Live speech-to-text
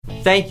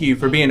Thank you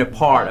for being a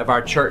part of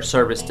our church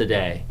service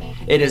today.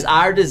 It is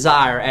our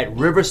desire at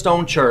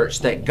Riverstone Church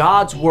that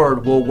God's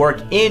Word will work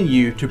in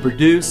you to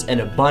produce an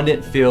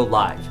abundant filled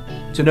life.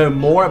 To know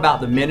more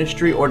about the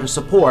ministry or to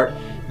support,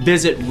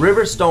 visit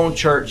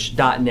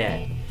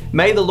riverstonechurch.net.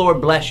 May the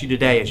Lord bless you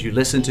today as you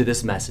listen to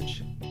this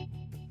message.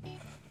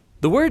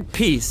 The word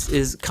peace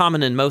is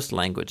common in most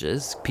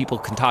languages. People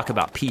can talk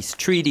about peace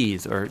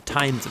treaties or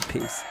times of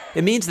peace.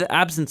 It means the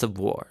absence of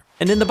war.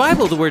 And in the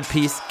Bible, the word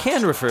peace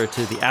can refer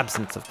to the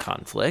absence of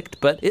conflict,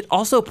 but it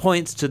also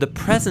points to the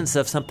presence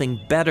of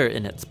something better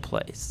in its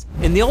place.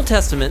 In the Old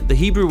Testament, the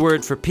Hebrew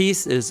word for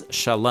peace is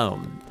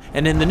shalom.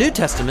 And in the New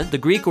Testament, the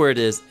Greek word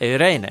is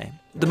eirene.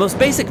 The most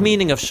basic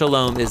meaning of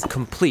shalom is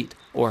complete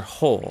or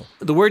whole.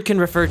 The word can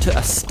refer to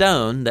a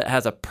stone that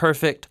has a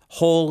perfect,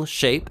 whole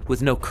shape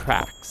with no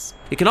cracks.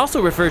 It can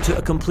also refer to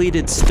a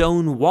completed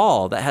stone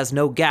wall that has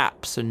no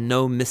gaps and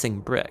no missing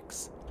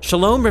bricks.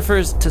 Shalom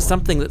refers to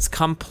something that's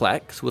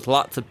complex with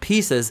lots of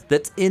pieces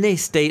that's in a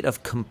state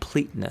of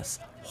completeness,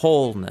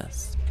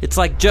 wholeness. It's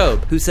like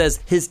Job, who says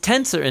his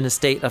tents are in a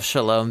state of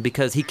shalom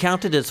because he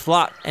counted his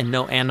flock and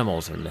no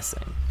animals are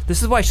missing.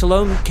 This is why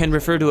shalom can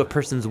refer to a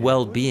person's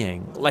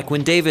well-being. Like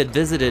when David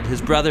visited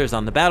his brothers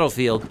on the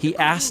battlefield, he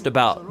asked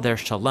about their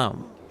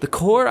shalom. The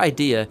core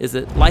idea is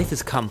that life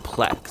is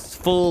complex,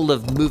 full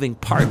of moving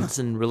parts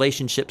and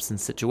relationships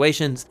and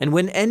situations, and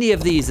when any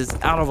of these is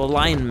out of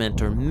alignment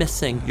or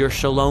missing, your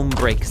shalom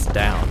breaks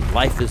down.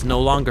 Life is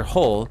no longer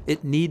whole,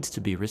 it needs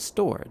to be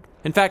restored.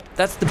 In fact,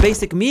 that's the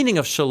basic meaning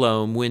of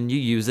shalom when you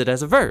use it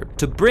as a verb.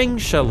 To bring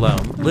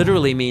shalom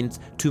literally means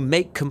to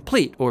make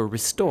complete or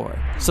restore.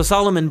 So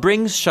Solomon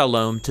brings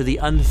shalom to the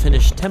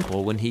unfinished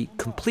temple when he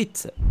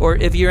completes it. Or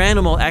if your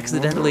animal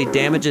accidentally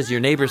damages your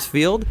neighbor's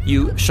field,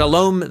 you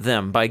shalom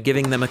them by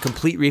giving them a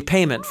complete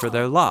repayment for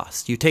their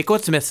loss. You take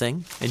what's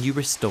missing and you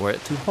restore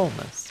it to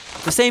wholeness.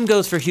 The same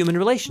goes for human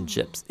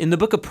relationships. In the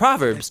book of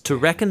Proverbs, to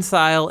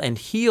reconcile and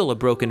heal a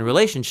broken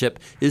relationship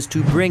is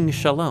to bring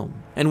shalom.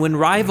 And when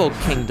rival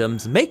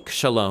kingdoms make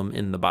shalom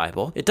in the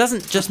Bible, it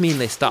doesn't just mean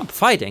they stop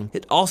fighting,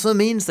 it also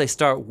means they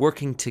start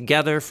working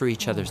together for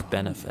each other's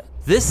benefit.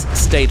 This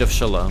state of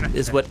shalom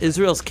is what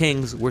Israel's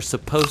kings were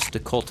supposed to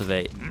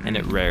cultivate, and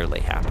it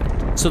rarely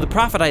happened. So the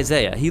prophet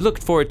Isaiah, he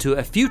looked forward to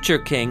a future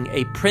king,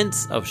 a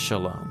prince of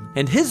shalom,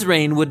 and his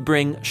reign would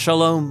bring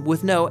shalom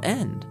with no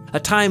end. A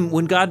time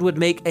when God would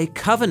make a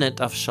covenant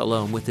of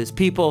shalom with his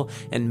people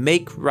and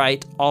make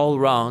right all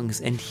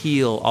wrongs and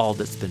heal all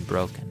that's been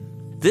broken.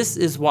 This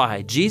is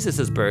why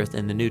Jesus' birth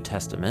in the New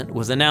Testament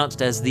was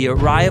announced as the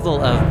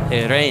arrival of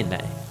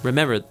eirene.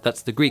 Remember,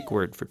 that's the Greek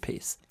word for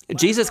peace.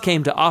 Jesus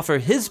came to offer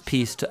his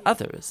peace to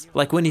others,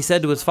 like when he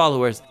said to his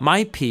followers,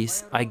 "My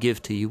peace I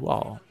give to you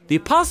all." The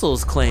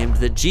apostles claimed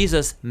that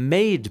Jesus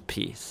made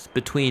peace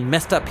between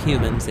messed up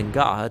humans and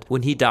God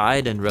when he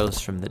died and rose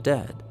from the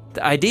dead.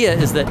 The idea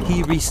is that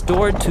he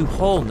restored to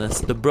wholeness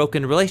the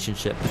broken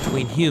relationship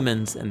between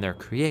humans and their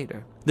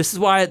creator. This is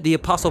why the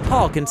Apostle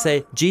Paul can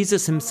say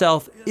Jesus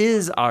himself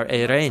is our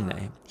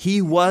eirene. He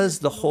was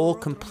the whole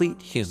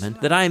complete human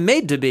that I am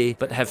made to be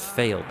but have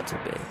failed to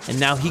be. And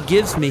now he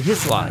gives me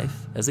his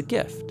life as a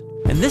gift.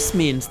 And this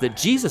means that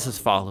Jesus'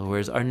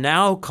 followers are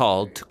now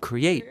called to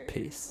create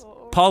peace.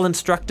 Paul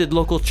instructed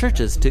local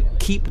churches to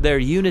keep their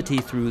unity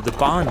through the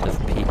bond of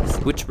peace,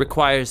 which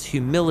requires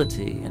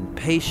humility and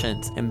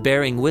patience and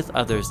bearing with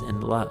others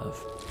in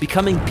love.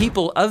 Becoming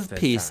people of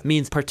peace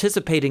means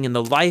participating in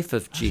the life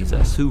of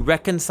Jesus, who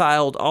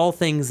reconciled all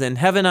things in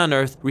heaven and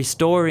earth,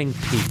 restoring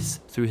peace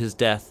through his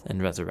death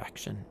and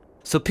resurrection.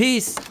 So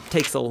peace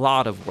takes a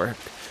lot of work,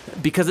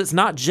 because it's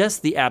not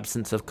just the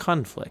absence of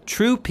conflict.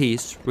 True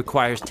peace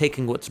requires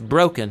taking what's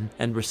broken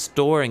and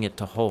restoring it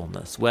to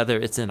wholeness, whether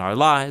it's in our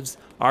lives,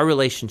 our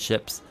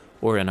relationships,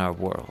 or in our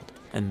world.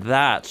 And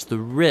that's the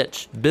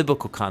rich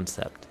biblical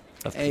concept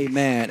of peace.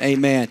 Amen.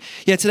 Amen.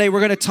 Yeah, today we're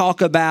going to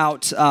talk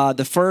about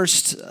the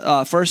first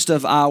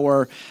of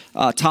our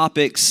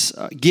topics,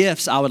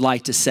 gifts, I would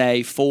like to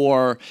say,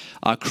 for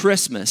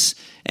Christmas.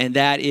 And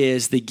that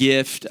is the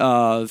gift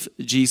of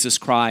Jesus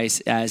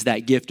Christ as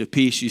that gift of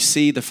peace. You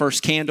see the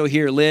first candle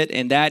here lit,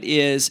 and that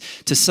is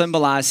to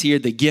symbolize here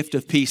the gift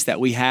of peace that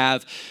we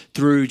have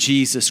through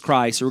Jesus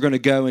Christ. So we're going to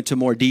go into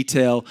more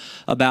detail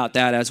about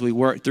that as we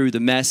work through the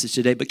message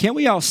today. But can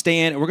we all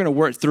stand? And we're going to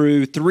work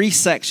through 3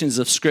 sections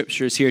of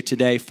scriptures here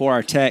today for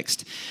our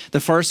text.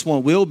 The first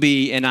one will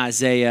be in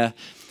Isaiah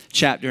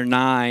chapter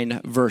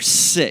 9, verse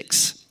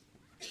 6.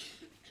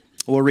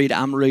 I'm going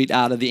to read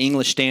out of the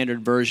English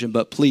Standard Version,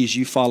 but please,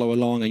 you follow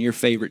along in your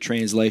favorite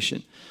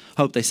translation.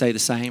 Hope they say the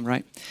same,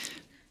 right?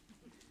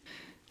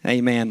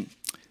 Amen.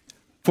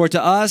 For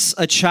to us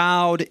a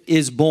child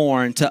is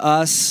born, to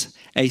us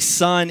a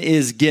son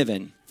is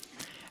given,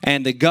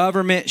 and the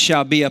government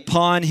shall be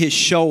upon his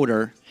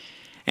shoulder,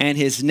 and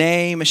his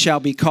name shall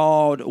be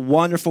called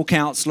Wonderful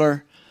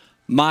Counselor,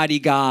 Mighty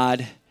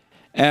God,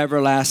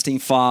 Everlasting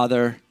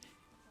Father,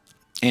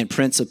 and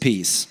Prince of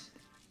Peace.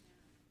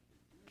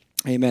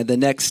 Amen. The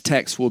next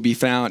text will be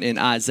found in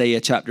Isaiah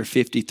chapter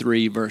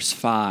 53, verse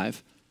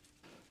 5.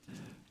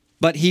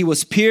 But he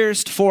was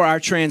pierced for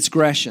our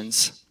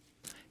transgressions.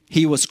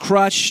 He was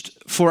crushed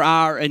for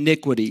our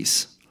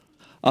iniquities.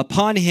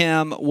 Upon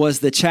him was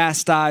the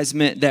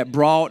chastisement that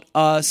brought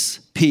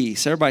us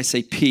peace. Everybody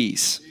say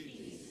peace.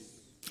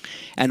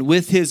 And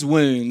with his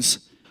wounds,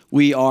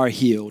 we are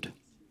healed.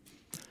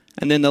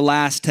 And then the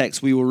last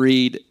text we will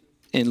read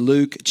in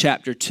Luke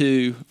chapter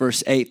 2,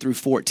 verse 8 through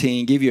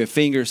 14. Give your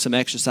fingers some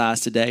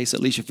exercise today, so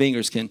at least your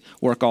fingers can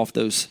work off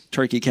those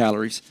turkey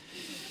calories.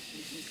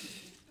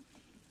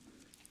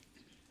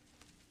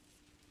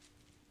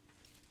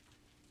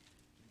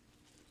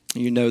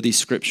 You know these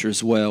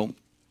scriptures well.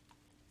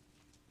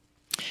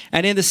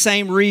 And in the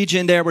same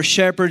region there were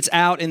shepherds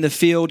out in the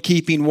field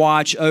keeping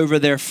watch over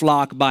their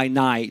flock by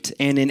night.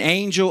 And an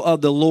angel of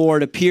the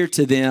Lord appeared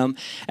to them,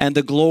 and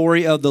the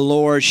glory of the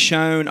Lord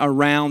shone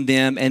around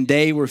them, and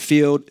they were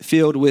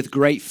filled with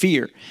great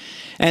fear.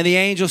 And the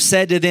angel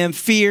said to them,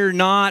 "Fear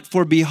not,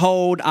 for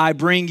behold, I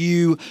bring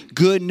you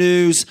good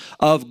news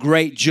of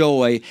great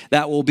joy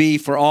that will be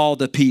for all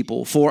the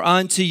people. For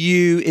unto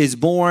you is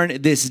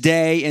born this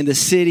day in the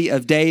city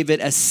of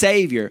David a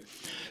Savior,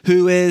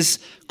 who is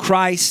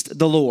Christ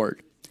the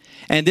Lord.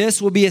 And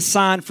this will be a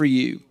sign for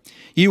you.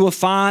 You will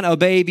find a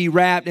baby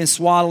wrapped in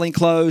swaddling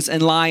clothes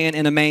and lying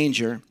in a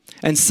manger."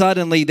 And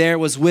suddenly there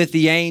was with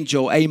the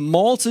angel a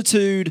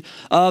multitude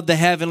of the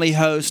heavenly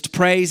host,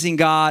 praising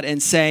God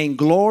and saying,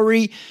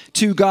 "Glory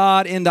to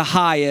God in the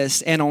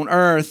highest, and on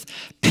earth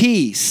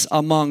peace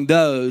among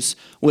those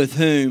with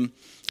whom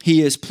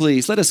he is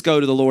pleased." Let us go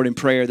to the Lord in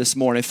prayer this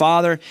morning.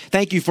 Father,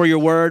 thank you for your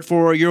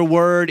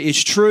word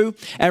is true.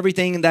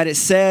 Everything that it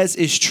says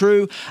is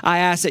true. I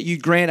ask that you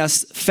grant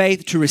us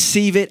faith to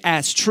receive it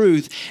as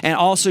truth, and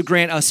also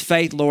grant us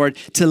faith, Lord,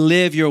 to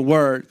live your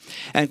word.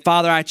 And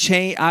Father, I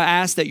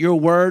ask that your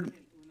word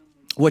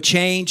will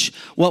change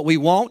what we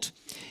want.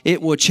 It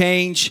will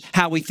change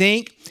how we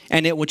think,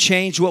 and it will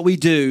change what we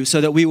do so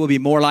that we will be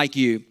more like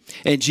you.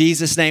 In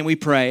Jesus' name we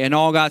pray. And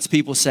all God's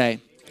people say,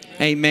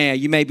 amen.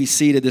 You may be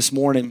seated this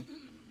morning.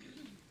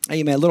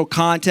 Amen. A little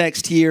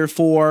context here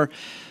for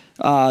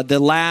the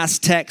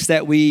last text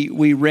that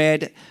we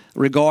read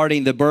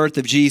regarding the birth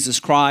of Jesus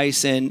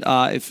Christ. And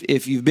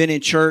if you've been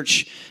in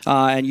church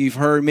and you've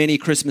heard many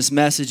Christmas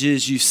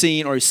messages, you've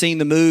seen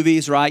the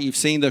movies, right? You've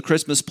seen the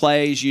Christmas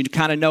plays. You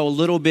kind of know a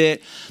little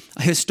bit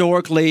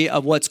historically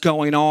of what's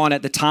going on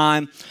at the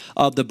time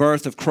of the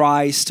birth of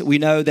Christ. We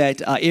know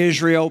that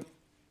Israel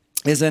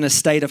is in a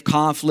state of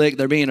conflict.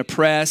 They're being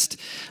oppressed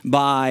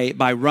by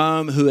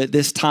Rome, who at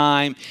this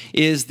time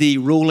is the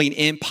ruling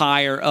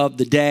empire of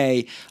the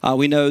day.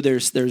 We know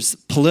there's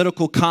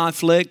political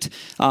conflict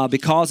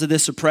because of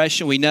this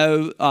oppression. We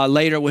know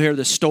later we'll hear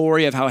the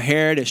story of how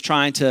Herod is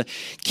trying to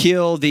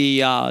kill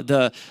the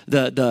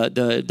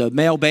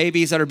male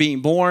babies that are being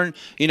born,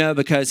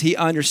 because he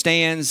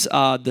understands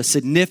the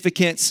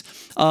significance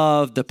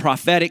of the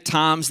prophetic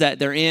times that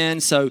they're in.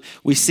 So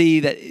we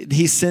see that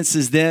he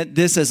senses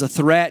this as a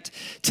threat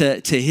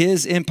to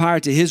his empire,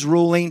 to his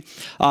ruling.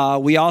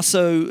 We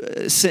also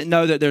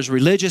know that there's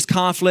religious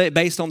conflict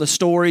based on the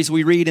stories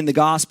we read in the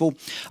gospel.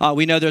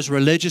 We know there's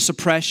religious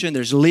oppression,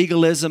 there's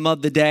legalism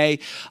of the day.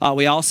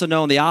 We also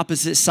know on the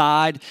opposite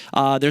side,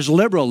 there's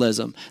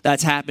liberalism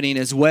that's happening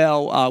as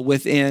well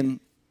within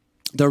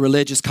the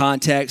religious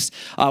context.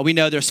 We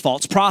know there's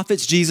false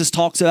prophets. Jesus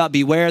talks about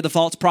beware the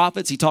false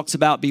prophets. He talks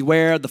about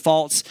beware the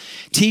false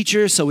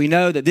teachers. So we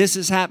know that this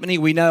is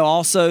happening. We know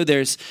also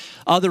there's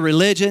other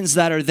religions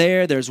that are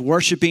there. There's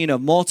worshiping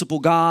of multiple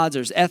gods.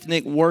 There's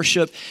ethnic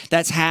worship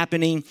that's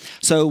happening.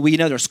 So we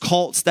know there's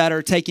cults that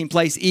are taking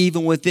place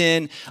even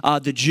within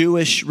the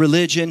Jewish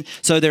religion.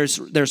 So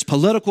there's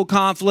political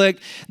conflict.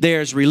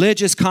 There's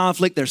religious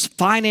conflict. There's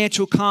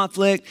financial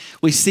conflict.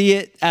 We see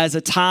it as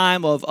a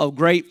time of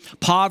great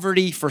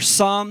poverty for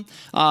some.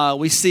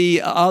 We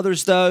see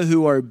others, though,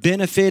 who are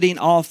benefiting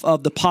off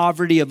of the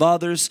poverty of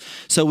others.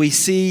 So we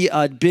see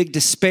a big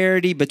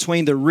disparity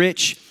between the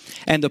rich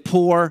and the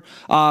poor.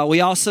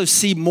 We also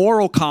see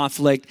moral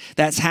conflict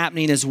that's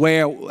happening as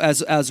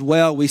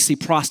well. We see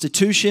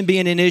prostitution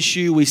being an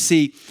issue. We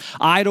see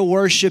idol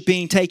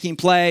worshiping taking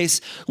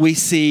place. We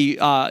see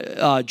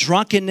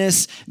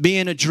drunkenness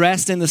being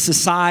addressed in the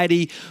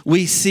society.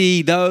 We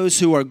see those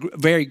who are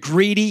very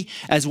greedy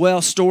as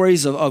well,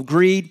 stories of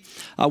greed.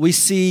 We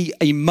see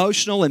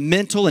emotional and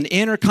mental and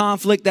inner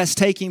conflict that's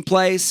taking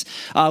place.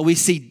 We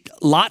see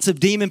lots of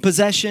demon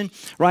possession,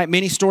 right?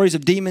 Many stories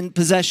of demon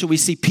possession. We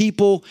see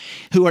people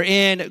who are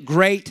in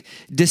great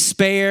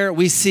despair.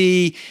 We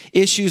see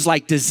issues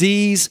like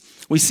disease.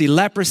 We see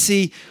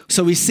leprosy.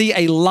 So we see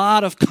a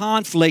lot of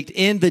conflict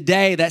in the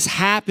day that's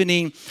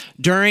happening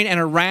during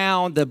and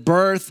around the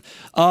birth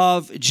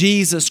of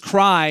Jesus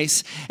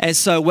Christ. And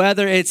so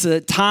whether it's a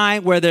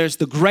time where there's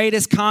the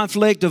greatest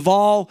conflict of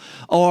all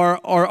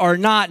or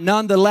not,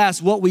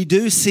 nonetheless, what we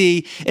do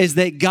see is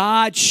that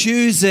God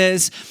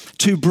chooses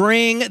to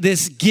bring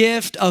this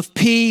gift of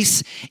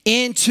peace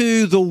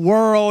into the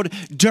world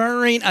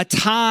during a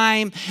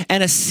time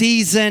and a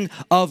season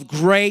of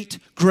great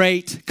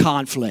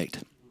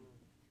conflict.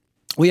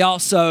 We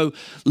also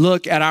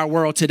look at our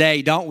world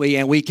today, don't we?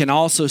 And we can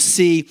also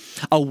see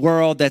a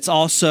world that's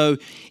also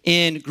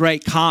in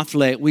great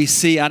conflict. We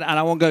see,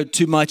 I won't go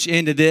too much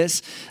into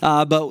this,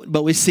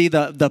 but we see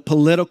the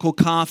political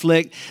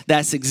conflict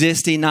that's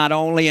existing not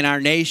only in our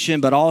nation,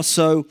 but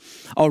also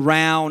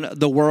around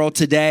the world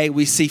today.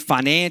 We see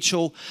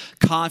financial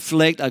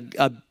conflict,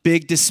 a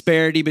big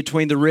disparity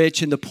between the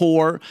rich and the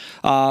poor.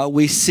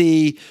 We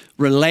see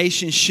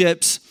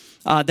relationships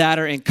that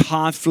are in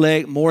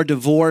conflict, more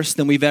divorce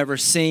than we've ever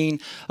seen.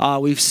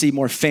 We see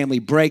more family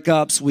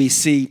breakups. We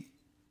see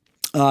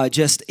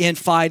just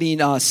infighting,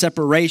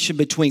 separation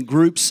between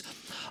groups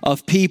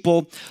of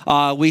people.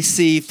 We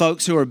see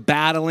folks who are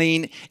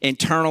battling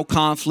internal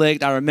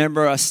conflict. I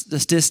remember a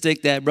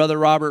statistic that Brother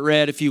Robert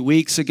read a few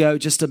weeks ago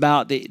just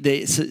about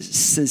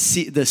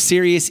the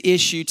serious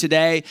issue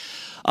today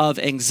of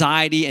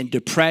anxiety and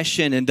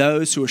depression, and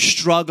those who are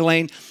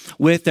struggling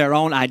with their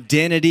own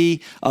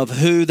identity of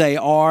who they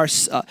are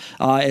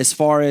as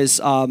far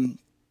as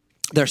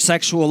their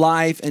sexual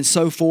life and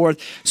so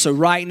forth. So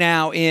right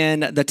now in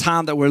the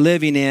time that we're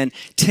living in,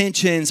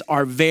 tensions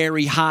are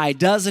very high.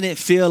 Doesn't it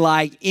feel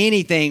like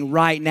anything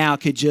right now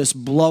could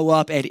just blow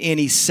up at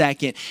any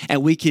second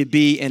and we could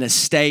be in a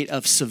state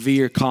of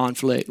severe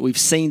conflict? We've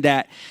seen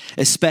that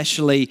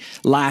especially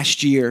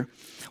last year.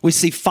 We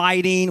see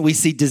fighting, we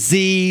see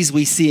disease,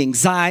 we see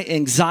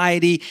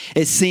anxiety.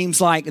 It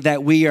seems like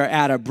that we are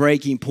at a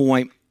breaking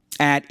point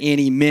at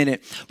any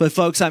minute. But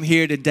folks, I'm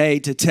here today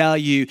to tell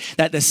you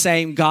that the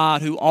same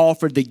God who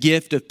offered the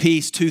gift of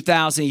peace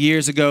 2,000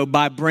 years ago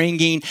by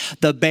bringing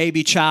the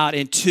baby child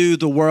into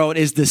the world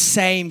is the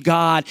same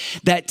God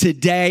that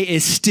today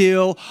is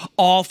still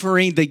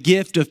offering the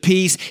gift of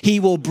peace. He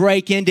will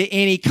break into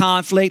any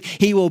conflict.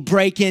 He will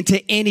break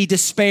into any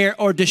despair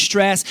or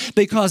distress,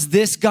 because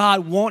this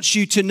God wants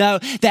you to know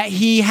that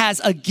He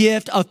has a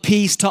gift of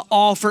peace to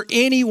offer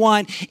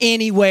anyone,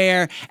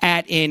 anywhere,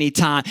 at any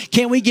time.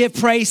 Can we give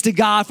praise to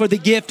God for the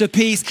gift of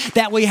peace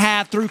that we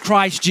have through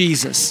Christ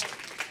Jesus?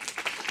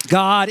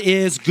 God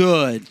is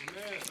good.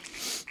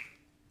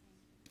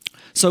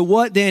 So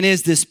what then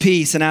is this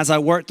peace? And as I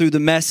work through the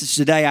message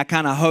today, I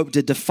kind of hope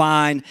to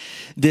define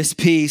this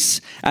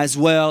peace as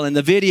well. And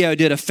the video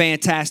did a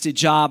fantastic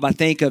job, I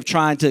think, of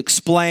trying to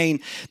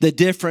explain the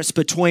difference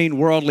between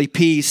worldly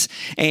peace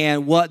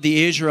and what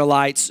the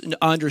Israelites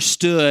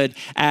understood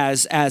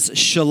as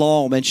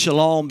shalom. And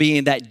shalom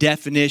being that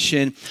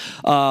definition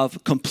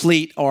of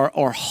complete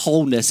or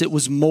wholeness. It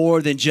was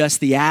more than just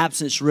the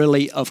absence,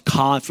 really, of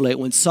conflict.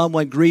 When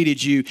someone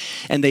greeted you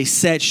and they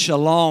said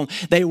shalom,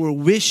 they were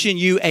wishing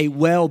you a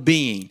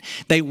well-being.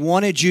 They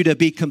wanted you to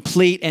be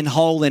complete and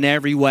whole in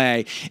every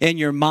way, in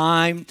your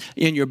mind,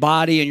 in your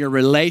body, in your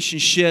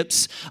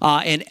relationships,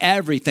 in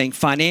everything.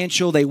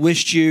 Financial, they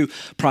wished you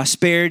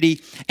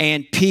prosperity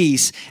and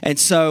peace. And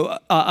so,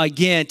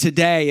 again,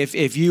 today,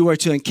 if you were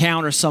to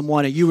encounter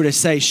someone and you were to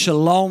say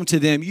shalom to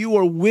them, you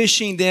are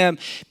wishing them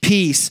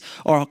peace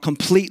or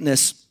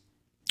completeness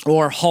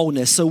or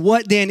wholeness. So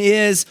what then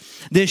is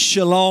this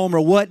shalom,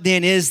 or what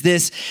then is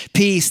this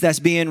peace that's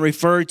being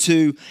referred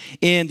to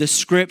in the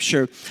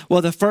scripture?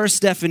 Well, the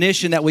first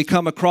definition that we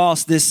come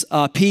across this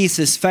peace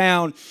is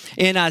found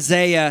in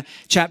Isaiah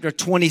chapter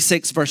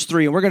 26, verse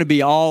 3. And we're going to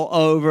be all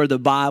over the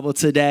Bible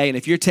today. And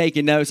if you're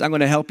taking notes, I'm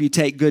going to help you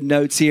take good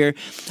notes here.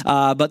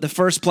 But the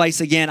first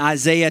place, again,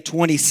 Isaiah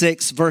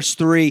 26, verse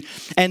 3.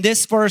 And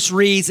this verse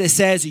reads, it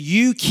says,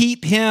 "You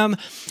keep him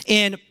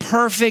in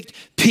perfect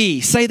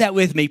peace." Say that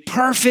with me.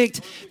 Perfect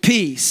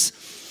peace.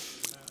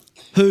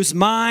 Whose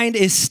mind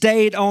is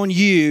stayed on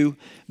you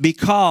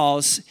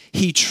because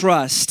he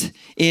trusts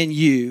in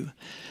you.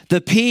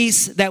 The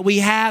peace that we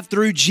have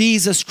through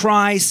Jesus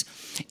Christ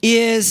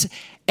is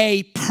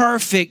a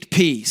perfect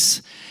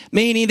peace.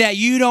 Meaning that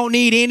you don't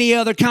need any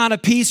other kind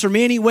of peace from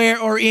anywhere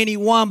or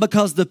anyone,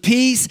 because the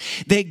peace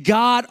that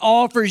God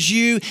offers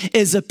you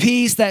is a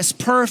peace that's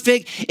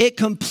perfect. It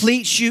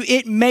completes you.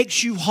 It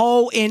makes you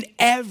whole in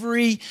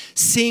every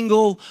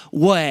single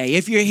way.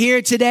 If you're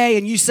here today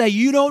and you say,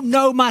 you don't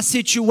know my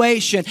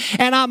situation,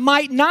 and I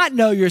might not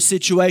know your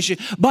situation,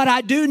 but I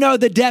do know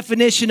the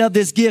definition of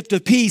this gift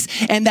of peace,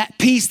 and that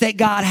peace that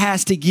God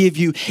has to give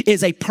you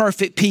is a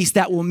perfect peace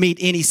that will meet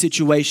any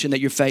situation that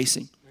you're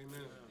facing.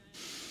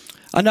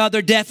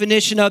 Another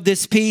definition of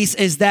this peace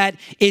is that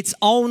it's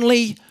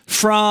only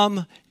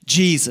from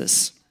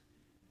Jesus.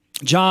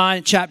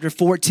 John chapter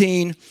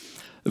 14,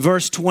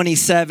 verse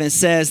 27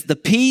 says, "The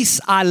peace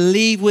I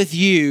leave with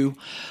you,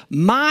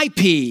 my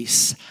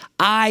peace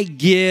I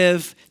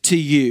give to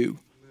you.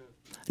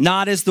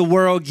 Not as the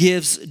world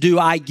gives, do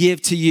I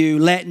give to you.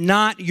 Let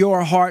not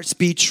your hearts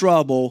be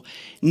troubled,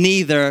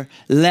 neither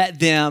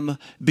let them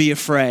be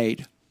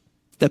afraid."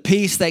 The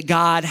peace that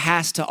God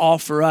has to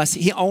offer us,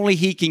 only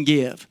He can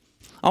give.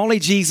 Only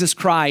Jesus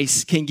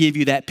Christ can give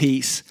you that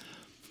peace.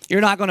 You're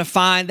not going to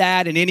find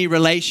that in any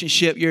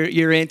relationship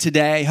you're in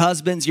today.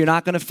 Husbands, you're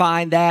not going to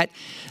find that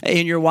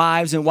in your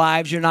wives. And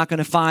wives, you're not going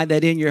to find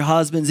that in your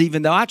husbands,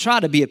 even though I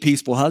try to be a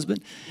peaceful husband.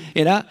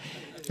 You know?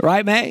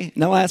 Right, May?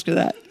 No, ask her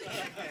that.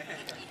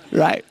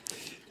 Right.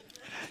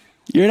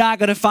 You're not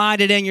going to find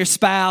it in your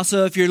spouse.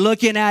 So if you're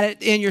looking at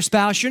it in your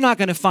spouse, you're not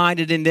going to find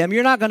it in them.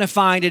 You're not going to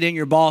find it in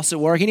your boss at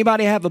work.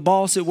 Anybody have a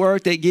boss at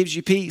work that gives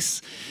you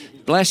peace?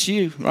 Bless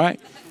you, right?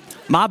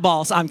 My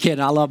boss, I'm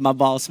kidding. I love my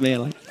boss,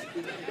 man.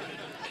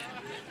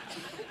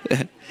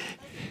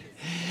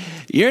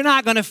 You're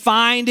not going to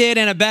find it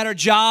in a better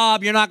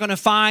job. You're not going to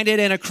find it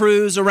in a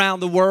cruise around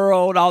the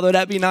world, although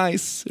that'd be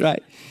nice,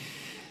 right?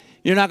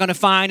 You're not going to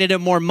find it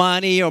in more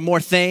money or more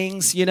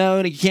things, you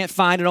know. You can't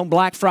find it on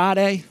Black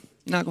Friday.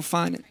 You're not going to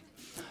find it.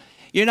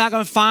 You're not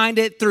going to find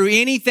it through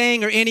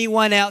anything or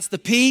anyone else. The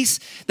peace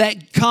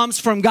that comes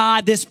from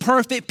God, this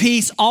perfect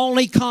peace,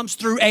 only comes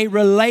through a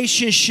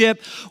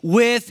relationship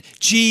with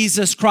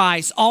Jesus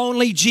Christ.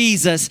 Only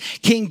Jesus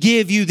can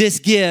give you this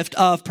gift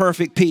of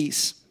perfect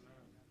peace.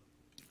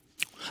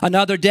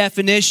 Another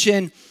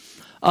definition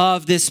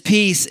of this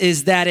peace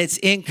is that it's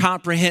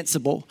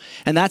incomprehensible.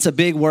 And that's a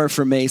big word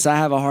for me, so I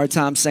have a hard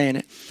time saying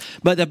it.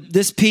 But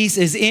this peace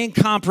is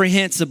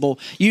incomprehensible.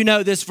 You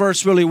know this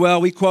verse really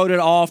well. We quote it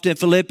often,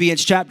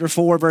 Philippians chapter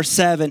 4, verse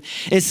 7.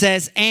 It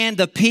says, and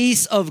the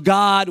peace of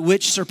God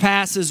which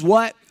surpasses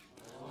what?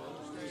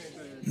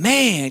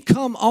 Man,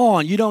 come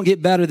on. You don't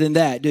get better than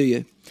that, do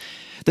you?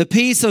 The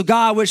peace of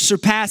God which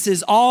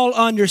surpasses all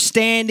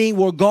understanding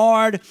will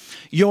guard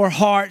your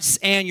hearts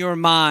and your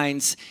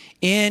minds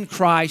in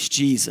Christ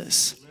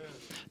Jesus.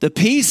 The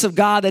peace of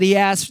God that he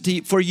has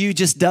for you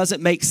just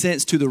doesn't make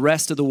sense to the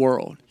rest of the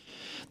world.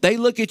 They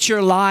look at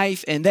your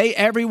life and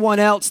everyone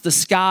else, the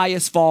sky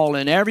is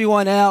falling.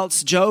 Everyone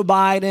else, Joe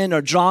Biden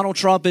or Donald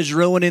Trump is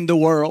ruining the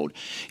world.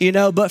 You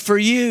know, but for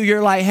you,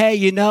 you're like, hey,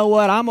 you know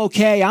what? I'm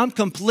okay. I'm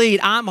complete.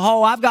 I'm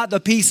whole. I've got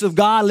the peace of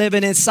God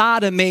living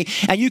inside of me.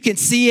 And you can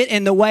see it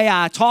in the way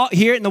I talk,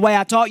 hear it in the way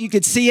I talk. You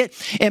can see it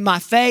in my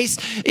face.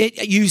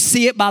 You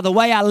see it by the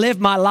way I live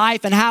my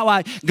life and how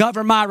I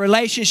govern my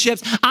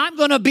relationships. I'm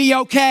going to be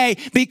okay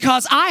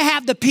because I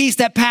have the peace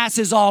that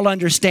passes all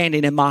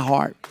understanding in my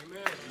heart.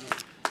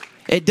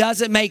 It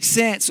doesn't make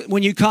sense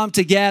when you come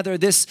together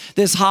this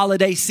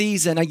holiday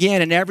season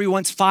again and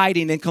everyone's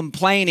fighting and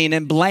complaining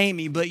and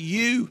blaming, but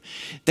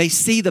they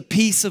see the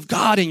peace of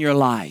God in your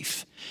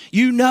life.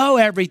 You know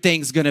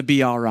everything's going to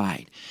be all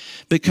right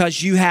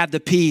because you have the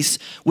peace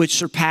which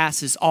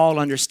surpasses all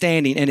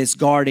understanding and is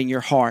guarding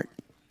your heart.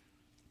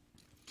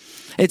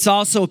 It's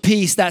also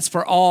peace that's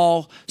for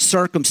all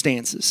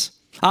circumstances.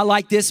 I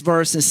like this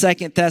verse in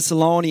 2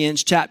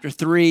 Thessalonians chapter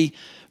 3,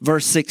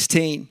 verse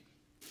 16.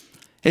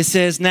 It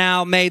says,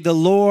 now may the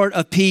Lord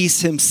of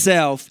peace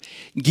himself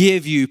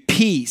give you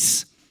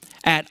peace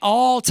at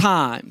all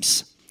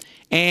times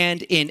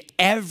and in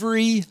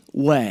every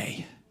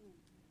way.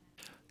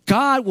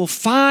 God will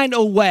find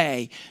a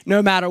way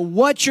no matter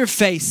what you're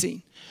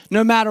facing,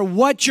 no matter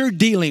what you're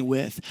dealing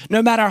with,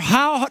 no matter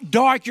how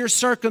dark your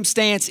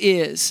circumstance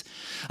is.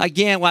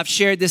 Again, I've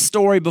shared this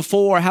story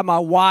before, how my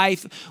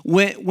wife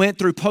went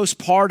through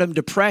postpartum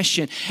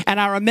depression. And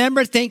I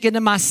remember thinking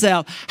to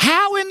myself,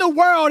 how in the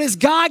world is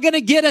God going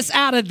to get us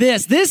out of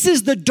this? This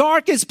is the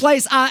darkest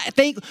place I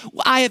think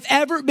I have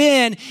ever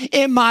been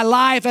in my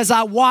life as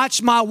I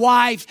watched my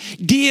wife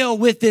deal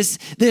with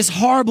this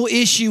horrible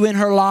issue in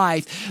her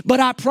life.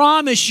 But I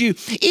promise you,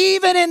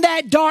 even in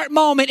that dark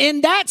moment,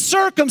 in that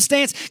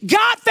circumstance,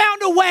 God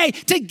found a way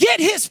to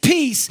get his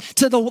peace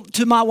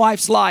to my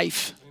wife's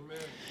life.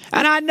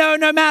 And I know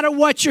no matter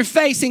what you're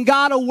facing,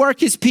 God will work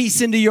his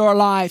peace into your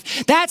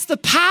life. That's the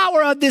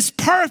power of this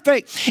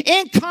perfect,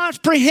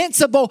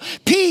 incomprehensible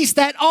peace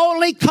that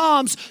only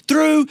comes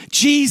through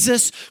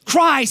Jesus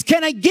Christ.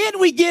 Can again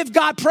we give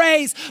God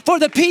praise for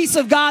the peace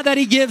of God that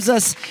he gives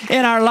us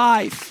in our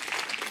life.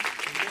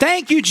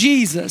 Thank you,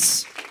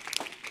 Jesus.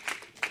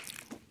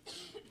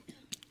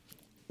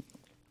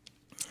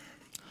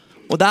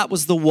 Well, that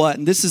was the what,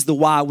 and this is the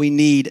why we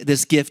need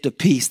this gift of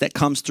peace that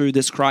comes through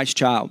this Christ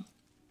child.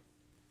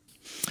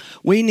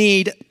 We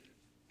need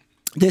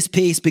this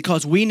peace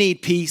because we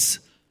need peace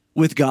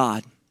with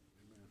God.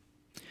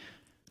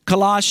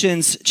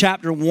 Colossians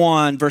chapter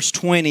 1, verse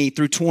 20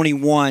 through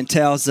 21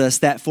 tells us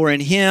that for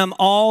in him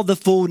all the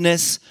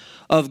fullness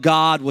of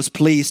God was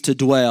pleased to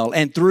dwell,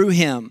 and through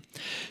him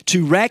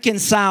to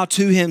reconcile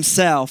to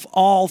himself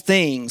all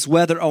things,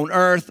 whether on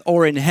earth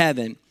or in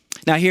heaven.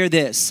 Now hear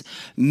this,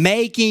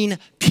 making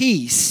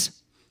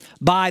peace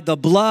by the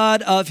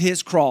blood of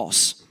his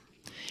cross.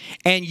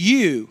 And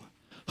you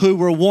who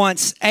were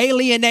once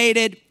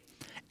alienated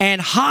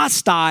and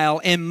hostile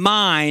in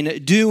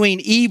mind, doing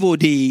evil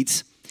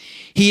deeds,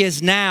 he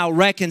is now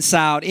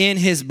reconciled in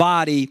his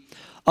body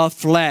of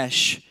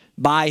flesh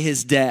by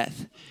his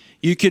death.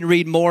 You can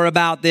read more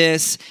about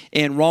this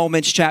in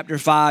Romans chapter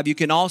 5. You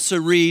can also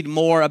read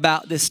more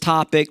about this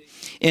topic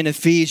in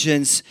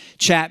Ephesians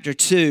chapter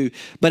 2.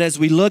 But as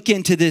we look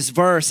into this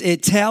verse,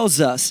 it tells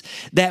us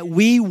that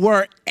we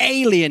were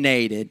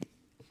alienated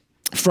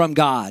from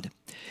God.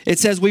 It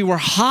says we were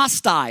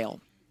hostile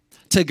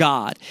to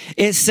God.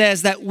 It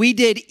says that we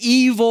did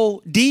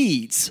evil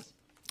deeds.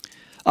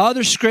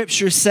 Other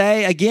scriptures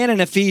say, again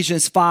in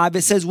Ephesians 5,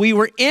 it says we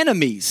were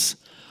enemies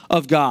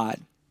of God.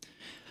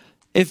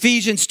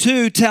 Ephesians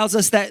 2 tells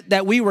us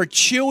that we were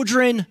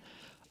children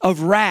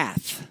of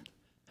wrath.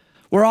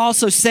 We're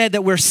also said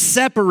that we're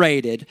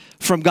separated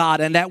from God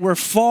and that we're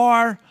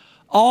far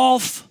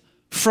off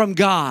from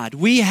God.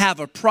 We have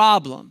a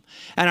problem,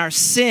 and our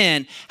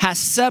sin has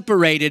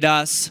separated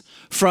us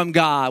from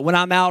God. When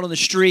I'm out on the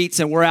streets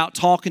and we're out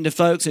talking to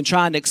folks and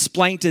trying to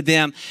explain to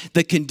them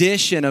the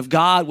condition of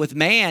God with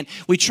man,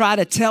 we try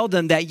to tell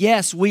them that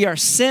yes, we are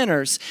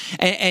sinners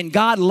and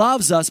God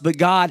loves us, but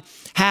God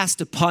has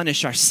to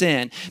punish our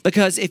sin.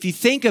 Because if you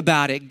think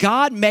about it,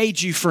 God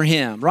made you for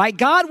him, right?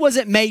 God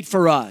wasn't made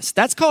for us.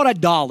 That's called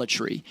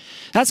idolatry.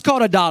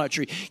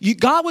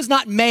 God was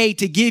not made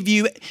to give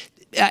you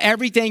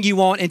everything you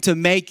want and to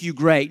make you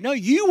great. No,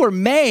 you were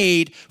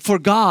made for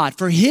God,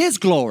 for his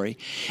glory,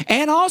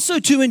 and also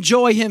to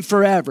enjoy him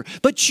forever.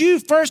 But you,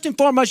 first and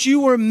foremost,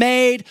 you were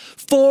made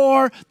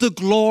for the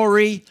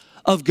glory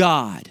of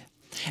God.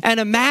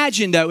 And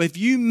imagine though, if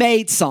you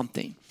made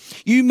something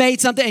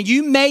and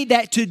you made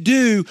that to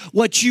do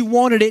what you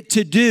wanted it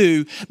to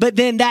do, but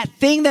then that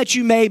thing that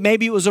you made,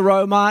 maybe it was a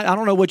robot, I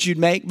don't know what you'd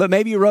make, but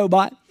maybe a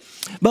robot,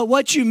 but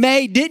what you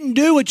made didn't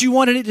do what you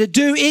wanted it to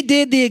do. It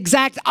did the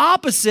exact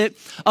opposite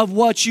of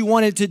what you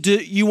wanted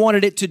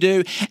it to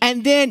do.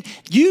 And then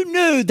you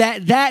knew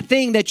that that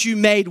thing that you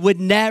made would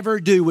never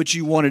do what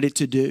you wanted it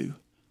to do.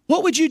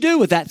 What would you do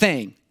with that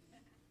thing?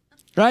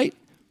 Right?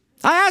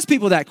 I ask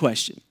people that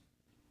question.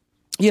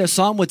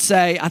 Some would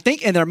say, I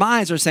think in their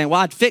minds are saying, well,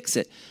 I'd fix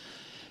it.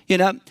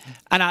 And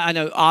I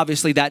know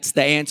obviously that's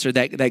the answer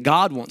that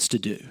God wants to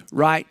do,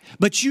 right?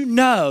 But you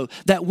know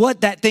that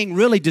what that thing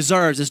really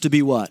deserves is to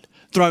be what?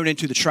 Thrown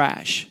into the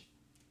trash.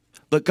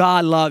 But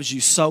God loves you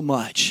so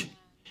much.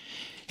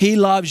 He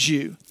loves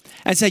you.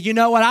 And say, you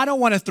know what? I don't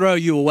want to throw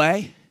you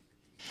away.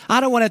 I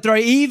don't want to throw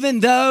you,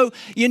 even though,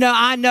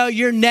 I know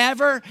you're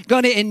never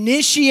going to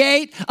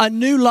initiate a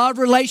new love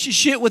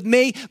relationship with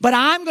me, but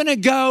I'm going to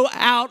go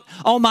out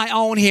on my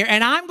own here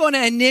and I'm going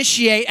to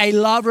initiate a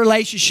love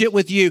relationship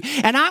with you.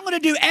 And I'm going to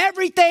do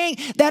everything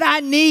that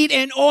I need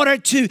in order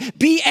to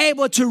be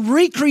able to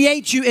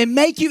recreate you and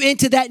make you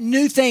into that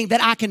new thing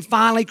that I can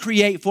finally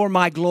create for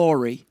my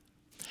glory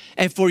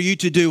and for you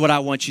to do what I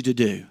want you to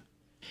do.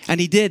 And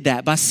he did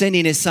that by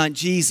sending his son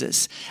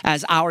Jesus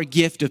as our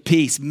gift of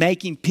peace,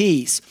 making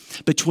peace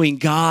between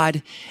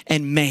God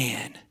and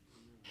man.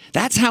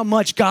 That's how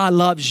much God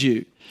loves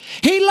you.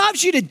 He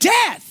loves you to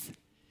death.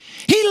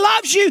 He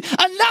loves you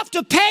enough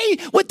to pay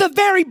with the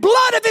very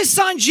blood of his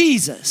son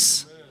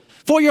Jesus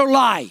for your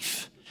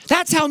life.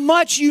 That's how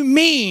much you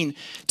mean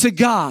to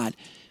God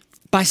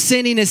by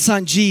sending his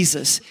son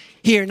Jesus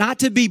here, not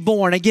to be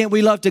born. Again,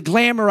 we love to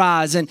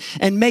glamorize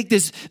and make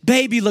this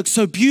baby look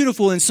so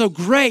beautiful and so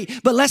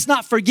great. But let's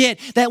not forget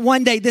that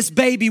one day this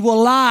baby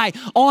will lie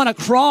on a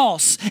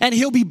cross and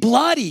he'll be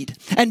bloodied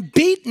and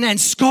beaten and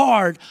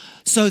scarred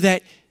so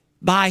that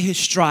by his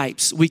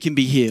stripes we can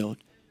be healed.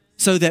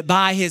 So that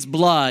by his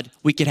blood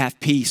we can have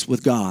peace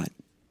with God.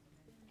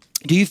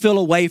 Do you feel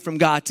away from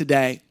God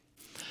today?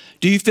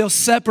 Do you feel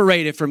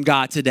separated from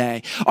God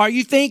today? Are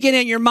you thinking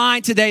in your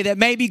mind today that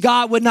maybe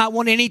God would not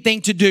want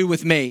anything to do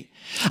with me?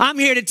 I'm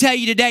here to tell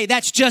you today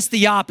that's just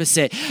the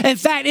opposite. In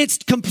fact, it's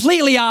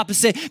completely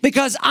opposite,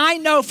 because I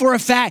know for a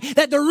fact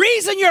that the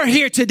reason you're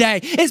here today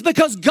is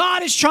because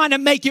God is trying to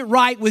make it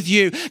right with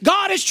you.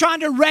 God is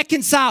trying to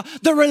reconcile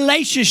the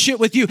relationship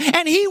with you.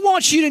 And he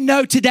wants you to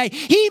know today,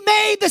 he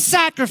made the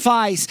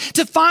sacrifice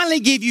to finally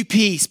give you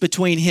peace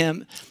between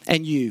him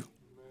and you.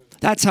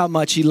 That's how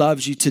much he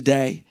loves you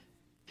today.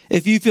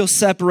 If you feel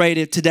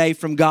separated today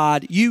from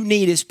God, you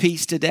need his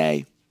peace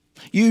today.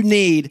 You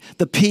need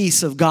the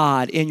peace of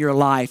God in your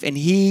life, and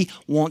he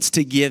wants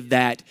to give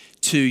that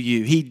to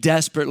you. He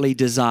desperately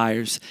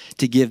desires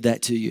to give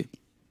that to you.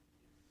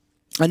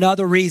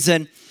 Another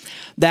reason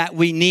that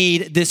we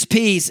need this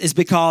peace is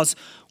because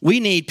we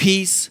need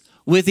peace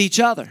with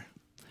each other.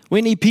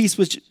 We need peace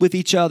with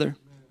each other.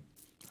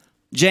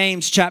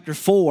 James chapter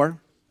 4.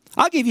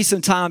 I'll give you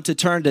some time to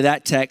turn to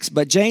that text,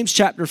 but James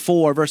chapter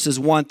 4, verses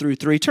 1 through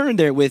 3. Turn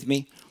there with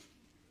me.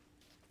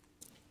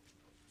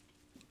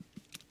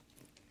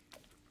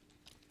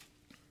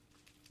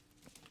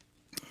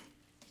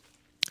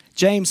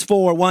 James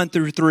 4, 1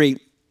 through 3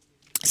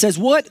 says,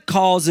 "What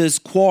causes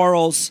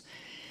quarrels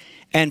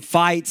and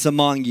fights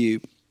among you?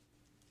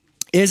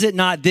 Is it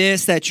not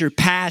this, that your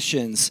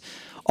passions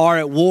are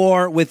at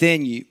war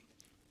within you?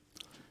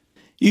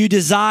 You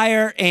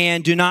desire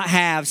and do not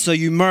have, so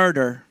you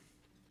murder.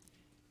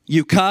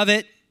 You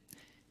covet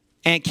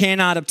and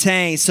cannot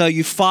obtain, so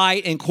you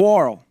fight and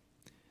quarrel.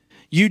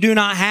 You do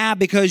not have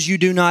because you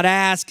do not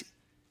ask.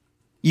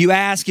 You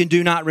ask and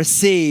do not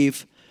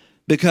receive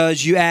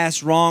because you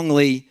ask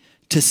wrongly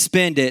to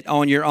spend it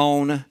on your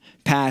own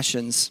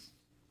passions."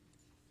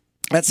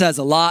 That says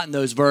a lot in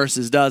those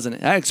verses, doesn't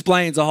it? That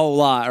explains a whole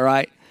lot,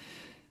 right?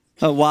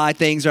 Of why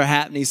things are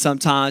happening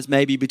sometimes,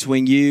 maybe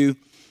between you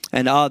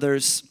and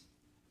others,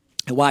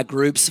 and why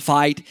groups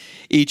fight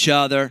each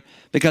other.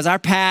 Because our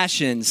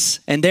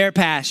passions and their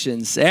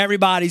passions,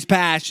 everybody's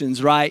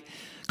passions, right,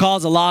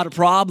 cause a lot of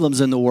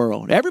problems in the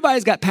world.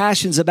 Everybody's got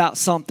passions about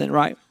something,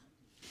 right?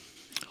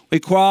 We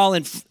quarrel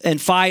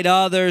and fight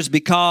others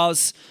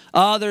because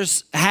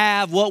others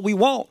have what we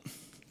want,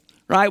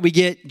 right? We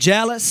get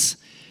jealous,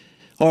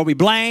 or we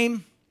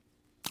blame,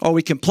 or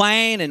we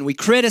complain and we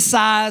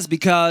criticize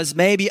because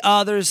maybe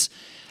others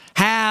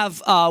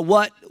have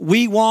what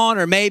we want,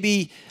 or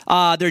maybe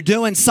they're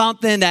doing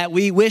something that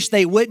we wish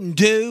they wouldn't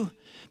do,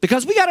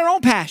 because we got our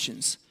own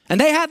passions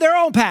and they have their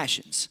own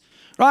passions.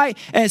 Right?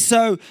 And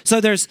so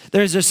there's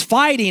this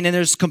fighting, and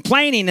there's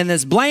complaining, and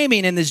there's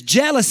blaming, and there's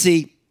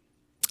jealousy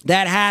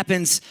that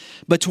happens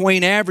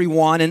between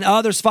everyone. And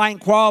others fight and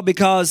quarrel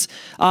because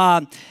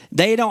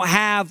they don't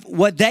have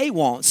what they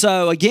want.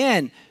 So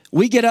again,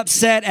 we get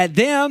upset at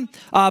them,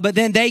 but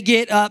then they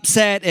get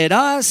upset at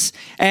us.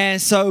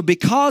 And so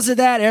because of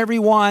that,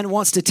 everyone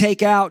wants to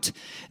take out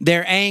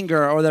their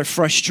anger or their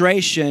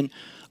frustration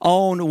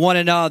on one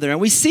another. And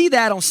we see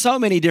that on so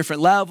many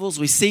different levels.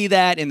 We see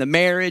that in the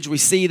marriage. We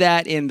see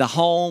that in the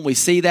home. We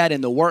see that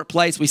in the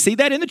workplace. We see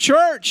that in the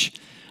church,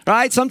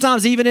 right?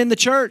 Sometimes even in the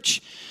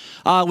church.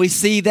 We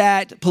see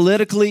that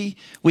politically.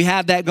 We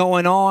have that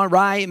going on,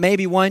 right?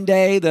 Maybe one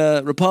day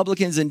the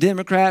Republicans and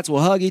Democrats will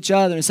hug each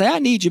other and say, I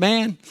need you,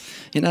 man.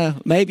 You know,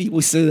 maybe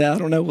we see that. I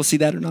don't know. We'll see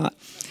that or not.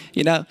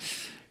 You know,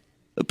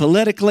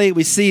 politically,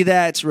 we see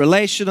that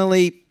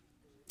relationally.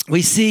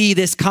 We see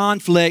this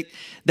conflict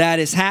that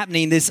is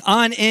happening, this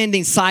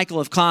unending cycle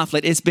of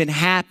conflict. It's been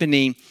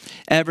happening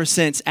ever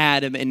since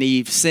Adam and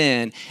Eve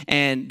sinned.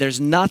 And there's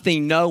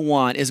nothing no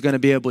one is going to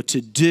be able to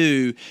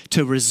do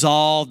to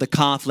resolve the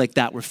conflict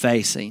that we're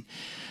facing.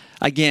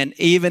 Again,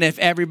 even if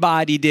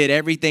everybody did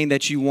everything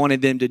that you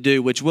wanted them to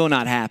do, which will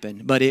not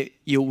happen, but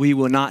we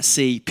will not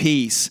see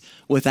peace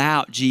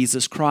without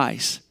Jesus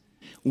Christ.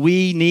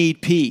 We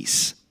need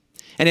peace.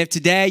 And if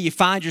today you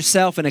find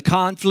yourself in a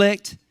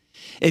conflict,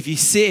 if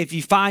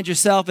you find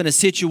yourself in a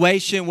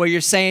situation where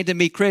you're saying to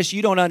me, Chris,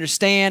 you don't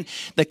understand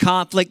the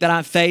conflict that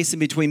I'm facing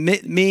between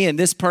me and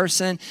this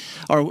person,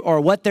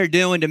 or what they're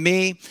doing to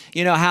me,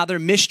 you know, how they're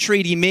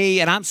mistreating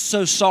me, and I'm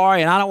so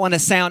sorry, and I don't want to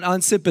sound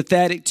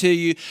unsympathetic to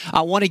you.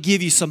 I want to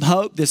give you some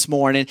hope this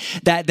morning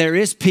that there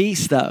is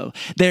peace, though.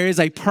 There is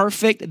a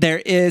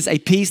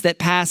peace that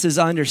passes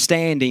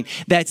understanding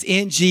that's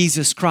in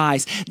Jesus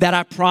Christ, that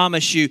I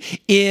promise you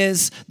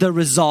is the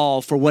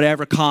resolve for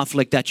whatever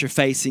conflict that you're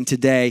facing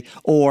today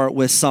or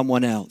with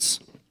someone else.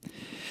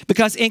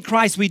 Because in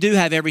Christ, we do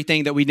have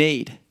everything that we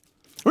need.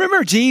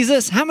 Remember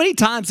Jesus? How many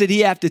times did he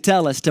have to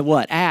tell us to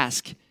what?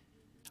 Ask,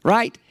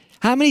 right?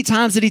 How many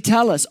times did he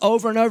tell us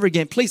over and over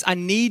again, please, I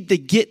need to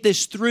get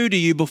this through to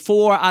you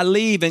before I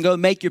leave and go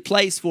make your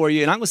place for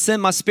you. And I'm going to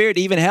send my Spirit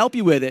to even help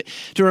you with it,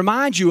 to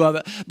remind you of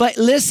it. But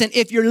listen,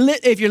 if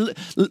you're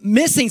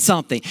missing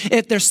something,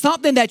 if there's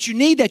something that you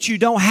need that you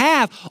don't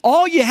have,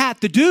 all you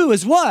have to do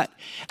is what?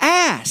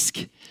 Ask.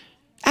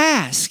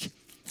 Ask.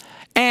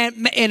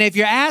 And if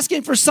you're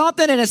asking for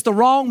something and it's the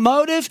wrong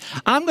motive,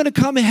 I'm going to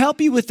come and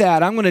help you with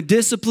that. I'm going to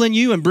discipline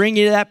you and bring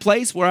you to that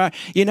place where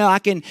I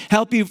can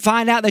help you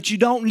find out that you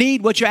don't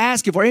need what you're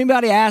asking for.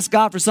 Anybody ask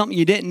God for something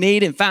you didn't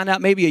need and found out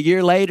maybe a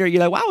year later,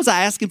 you're like, why was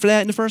I asking for that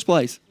in the first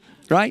place?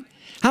 Right?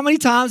 How many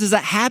times has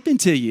that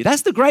happened to you?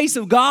 That's the grace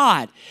of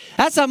God.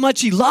 That's how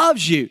much he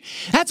loves you.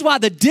 That's why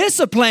the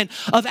discipline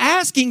of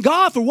asking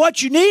God for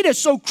what you need is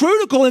so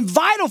critical and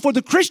vital for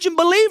the Christian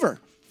believer.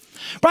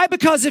 Right?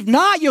 Because if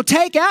not, you'll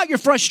take out your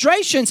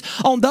frustrations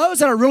on those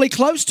that are really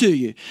close to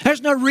you. There's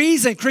no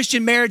reason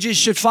Christian marriages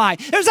should fight.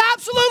 There's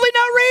absolutely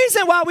no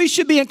reason why we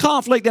should be in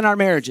conflict in our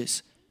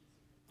marriages.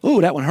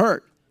 Ooh, that one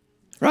hurt.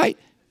 Right?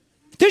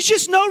 There's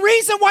just no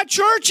reason why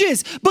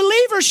churches,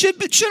 believers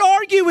should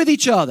argue with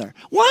each other.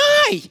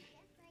 Why?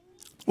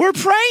 We're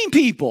praying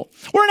people.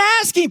 We're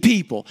asking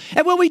people.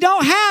 And when we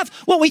don't have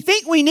what we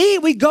think we need,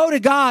 we go to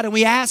God and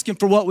we ask him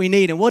for what we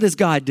need. And what does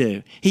God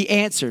do? He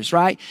answers,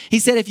 right? He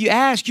said, if you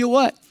ask, you'll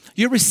what?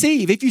 You'll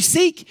receive. If you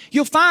seek,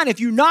 you'll find. If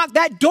you knock,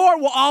 that door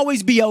will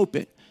always be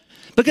open.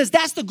 Because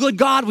that's the good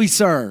God we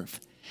serve.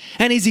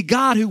 And he's a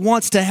God who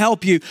wants to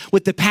help you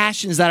with the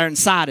passions that are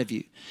inside of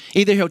you.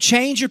 Either he'll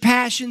change your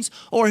passions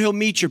or he'll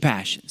meet your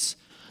passions.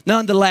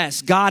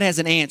 Nonetheless, God has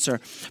an answer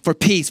for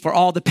peace, for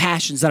all the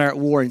passions that are at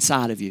war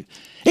inside of you.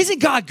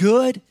 Isn't God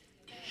good?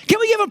 Can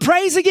we give him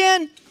praise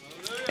again?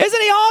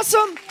 Isn't he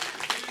awesome?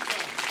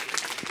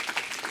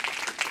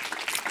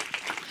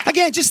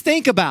 Again, just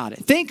think about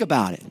it. Think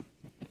about it.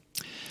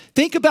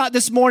 Think about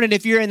this morning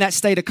if you're in that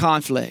state of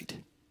conflict.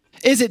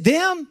 Is it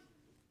them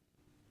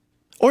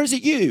or is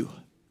it you?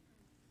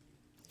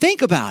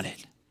 Think about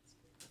it.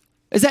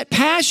 Is that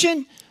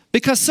passion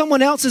because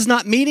someone else is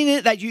not meeting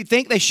it that you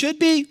think they should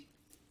be?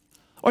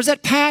 Or is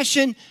that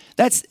passion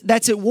that's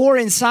at war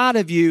inside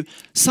of you,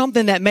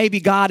 something that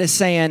maybe God is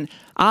saying,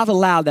 I've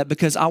allowed that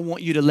because I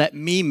want you to let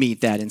me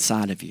meet that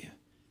inside of you.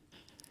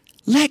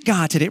 Let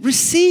God today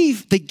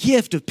receive the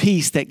gift of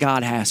peace that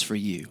God has for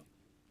you.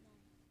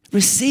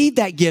 Receive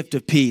that gift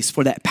of peace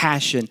for that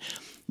passion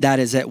that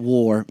is at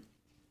war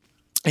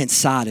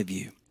inside of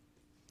you.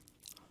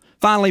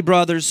 Finally,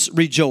 brothers,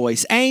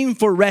 rejoice. Aim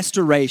for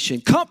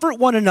restoration. Comfort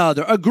one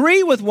another.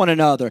 Agree with one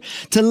another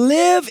to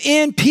live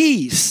in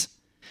peace.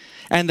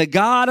 and the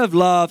God of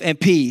love and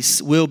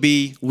peace will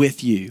be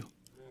with you.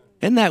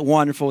 Isn't that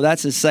wonderful?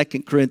 That's in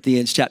 2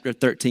 Corinthians chapter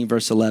 13,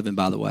 verse 11,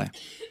 by the way.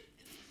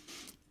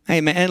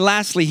 Amen. And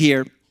lastly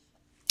here,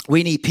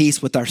 we need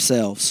peace with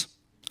ourselves.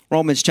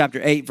 Romans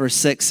chapter 8, verse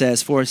 6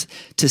 says, for us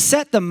to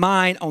set the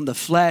mind on the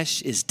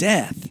flesh is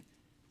death,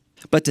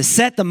 but to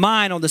set the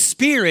mind on the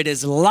spirit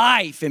is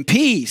life and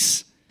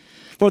peace.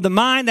 For the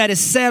mind that is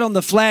set on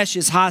the flesh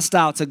is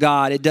hostile to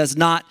God. It does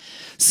not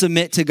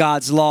submit to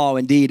God's law.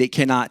 Indeed, it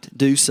cannot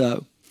do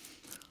so.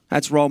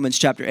 That's Romans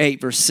chapter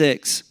 8, verse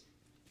 6.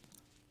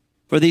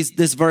 For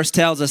this verse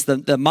tells us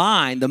the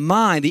mind,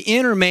 the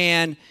inner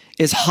man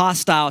is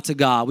hostile to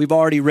God. We've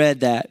already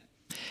read that.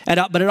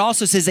 But it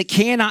also says it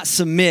cannot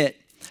submit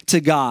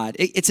to God.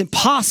 It's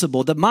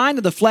impossible. The mind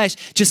of the flesh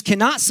just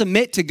cannot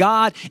submit to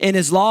God in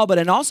his law,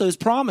 but also his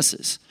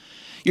promises.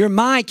 Your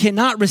mind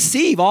cannot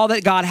receive all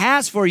that God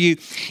has for you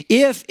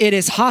if it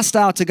is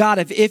hostile to God,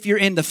 if you're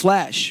in the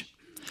flesh.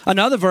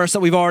 Another verse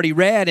that we've already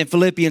read in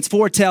Philippians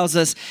 4 tells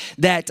us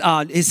that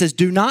it says,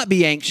 do not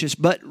be anxious,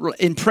 but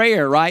in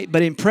prayer, right?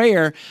 But in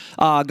prayer,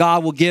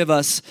 God will give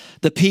us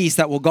the peace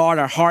that will guard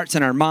our hearts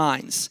and our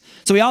minds.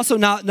 So we also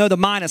know the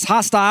mind is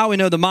hostile. We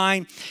know the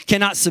mind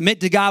cannot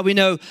submit to God. We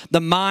know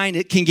the mind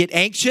it can get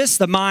anxious.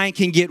 The mind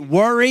can get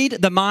worried.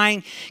 The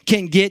mind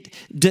can get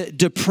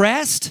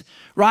depressed,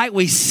 right?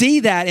 We see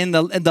that in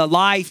the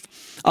life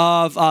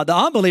of the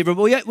unbeliever,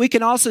 but we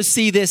can also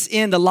see this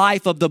in the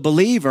life of the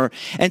believer.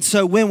 And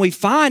so when we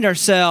find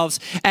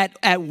ourselves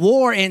at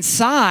war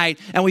inside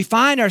and we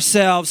find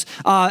ourselves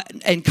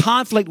in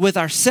conflict with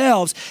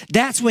ourselves,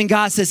 that's when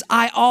God says,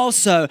 I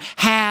also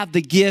have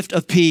the gift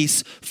of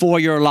peace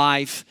for your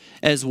life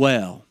as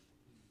well.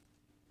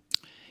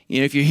 You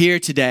know, if you're here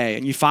today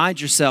and you find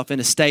yourself in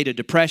a state of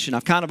depression,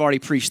 I've kind of already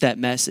preached that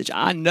message.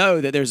 I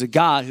know that there's a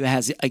God who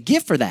has a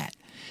gift for that.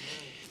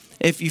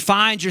 If you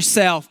find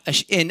yourself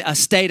in a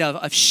state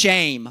of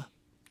shame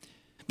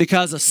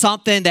because of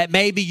something that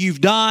maybe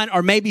you've done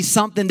or maybe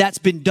something that's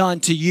been done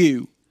to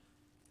you,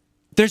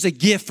 there's a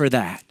gift for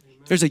that.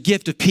 There's a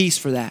gift of peace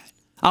for that.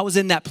 I was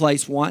in that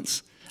place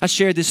once. I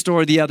shared this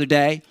story the other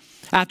day.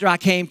 After I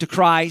came to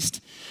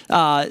Christ,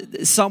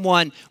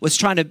 someone was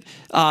trying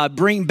to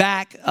bring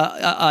back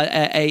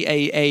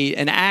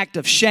an act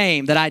of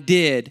shame that I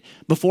did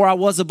before I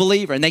was a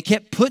believer, and they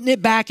kept putting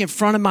it back in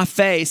front of my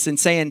face and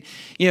saying,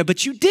 you know,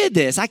 but you did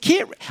this. I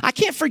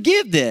can't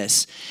forgive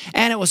this.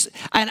 And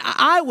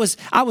I was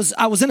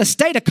in a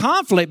state of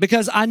conflict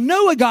because I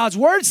know what God's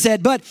word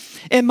said, but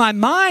in my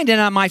mind and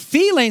on my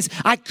feelings,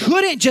 I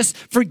couldn't just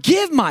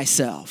forgive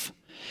myself.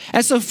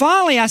 And so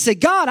finally I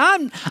said,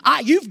 God,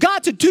 you've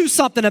got to do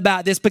something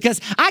about this because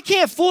I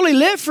can't fully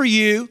live for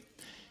you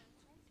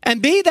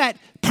and be that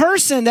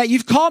person that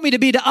you've called me to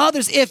be to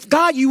others if,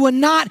 God, you will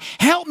not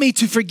help me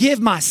to forgive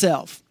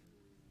myself.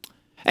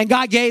 And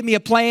God gave me a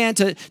plan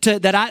something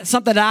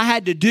that I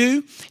had to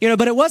do, you know,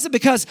 but it wasn't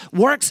because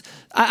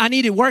I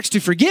needed works to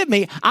forgive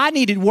me. I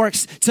needed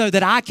works so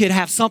that I could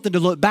have something to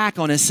look back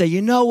on and say,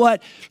 you know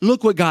what?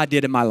 Look what God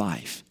did in my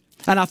life.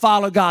 And I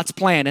followed God's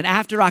plan. And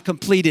after I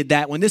completed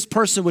that, when this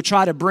person would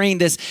try to bring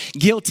this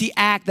guilty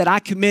act that I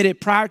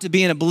committed prior to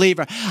being a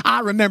believer,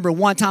 I remember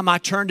one time I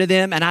turned to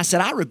them and I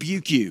said, I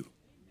rebuke you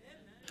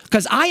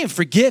because I am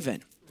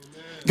forgiven.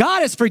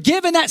 God has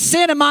forgiven that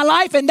sin in my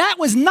life, and that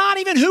was not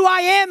even who I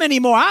am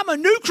anymore. I'm a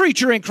new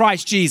creature in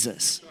Christ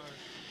Jesus.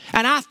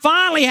 And I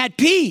finally had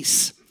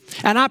peace.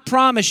 And I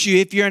promise you,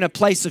 if you're in a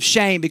place of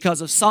shame because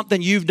of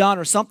something you've done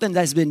or something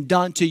that's been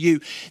done to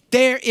you,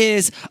 there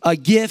is a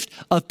gift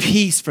of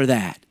peace for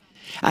that.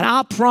 And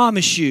I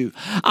promise you,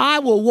 I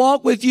will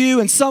walk with you,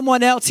 and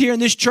someone else here in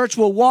this church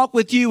will walk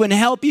with you and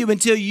help you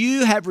until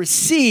you have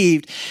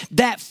received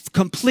that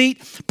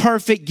complete,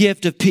 perfect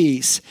gift of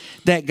peace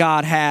that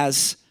God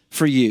has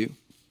for you.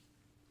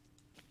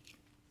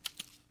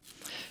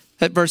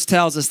 That verse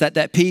tells us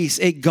that peace,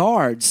 it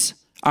guards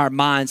our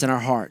minds and our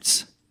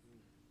hearts.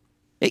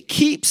 It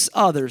keeps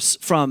others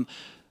from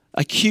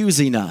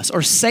accusing us,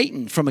 or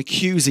Satan from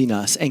accusing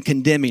us and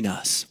condemning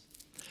us.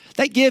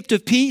 That gift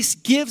of peace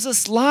gives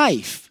us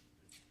life.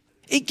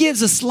 It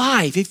gives us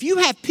life. If you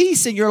have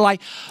peace in your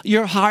life,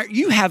 your heart,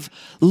 you have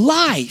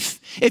life.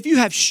 If you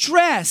have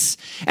stress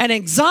and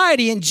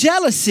anxiety and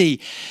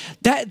jealousy,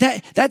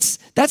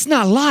 that's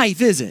not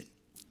life, is it?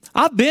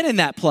 I've been in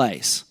that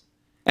place.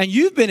 And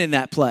you've been in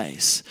that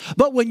place.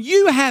 But when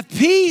you have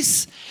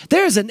peace,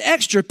 there's an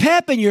extra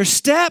pep in your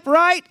step,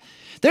 right?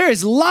 There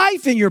is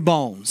life in your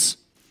bones.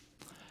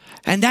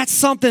 And that's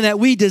something that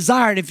we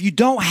desire. And if you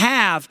don't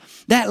have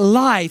that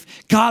life,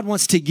 God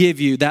wants to give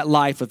you that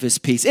life of his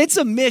peace. It's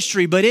a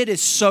mystery, but it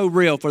is so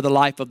real for the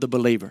life of the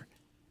believer.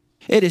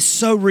 It is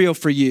so real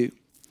for you.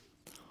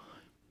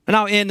 And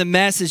I'll end the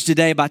message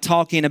today by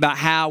talking about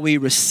how we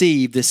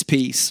receive this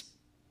peace.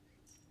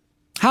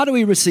 How do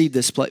we receive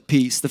this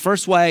peace? The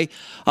first way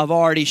I've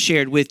already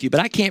shared with you, but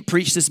I can't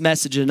preach this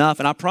message enough.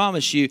 And I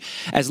promise you,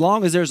 as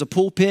long as there's a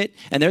pulpit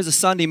and there's a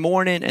Sunday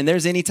morning and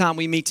there's any time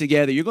we meet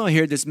together, you're going to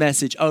hear this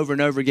message over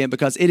and over again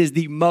because it is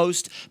the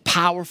most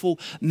powerful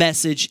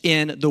message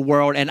in the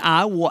world. And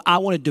I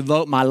want to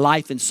devote my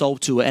life and soul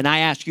to it. And I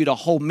ask you to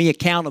hold me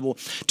accountable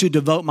to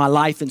devote my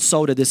life and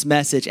soul to this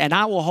message. And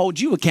I will hold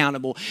you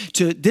accountable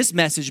to this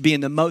message being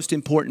the most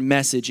important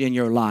message in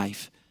your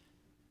life.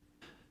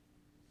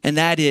 And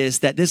that is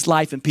that this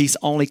life and peace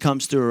only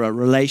comes through a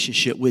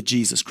relationship with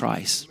Jesus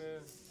Christ.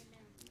 Amen.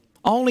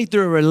 Only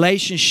through a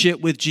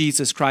relationship with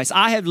Jesus Christ.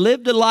 I have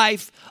lived a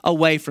life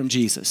away from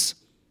Jesus.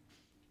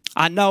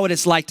 I know what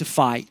it's like to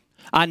fight.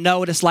 I know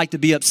what it's like to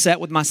be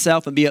upset with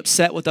myself and be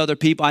upset with other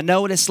people. I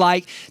know what it's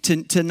like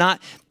to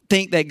not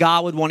think that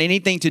God would want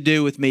anything to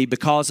do with me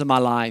because of my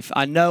life.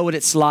 I know what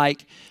it's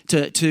like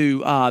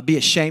to be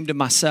ashamed of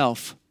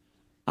myself.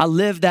 I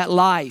lived that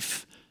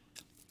life.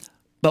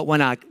 But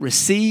when I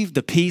received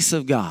the peace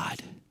of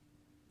God,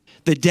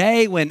 the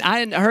day when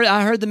I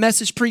heard the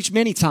message preached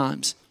many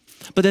times,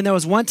 but then there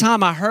was one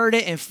time I heard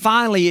it and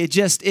finally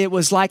it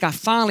was like I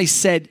finally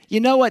said, you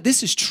know what,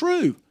 this is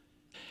true.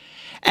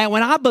 And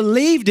when I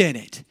believed in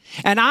it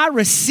and I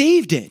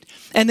received it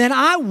and then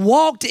I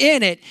walked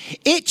in it,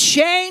 it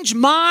changed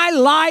my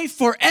life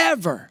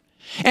forever.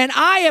 And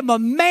I am a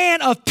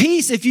man of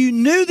peace. If you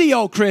knew the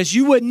old Chris,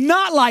 you would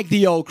not like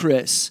the old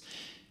Chris.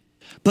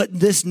 But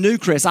this new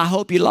Chris, I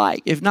hope you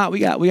like. If not, we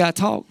got to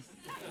talk.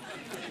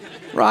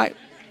 Right?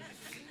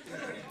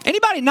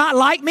 Anybody not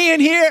like me in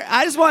here?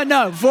 I just want to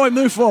know before we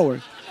move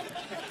forward.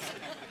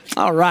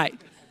 All right.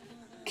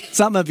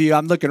 Some of you,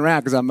 I'm looking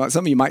around because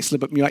some of you might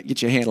slip up. You might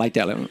get your hand like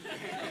that.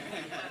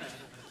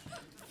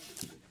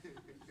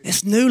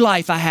 This new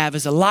life I have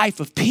is a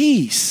life of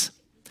peace.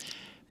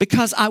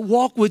 Because I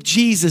walk with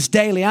Jesus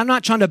daily. I'm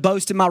not trying to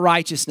boast in my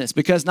righteousness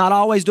because not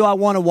always do I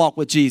want to walk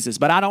with Jesus.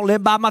 But I don't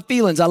live by my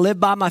feelings. I live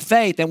by my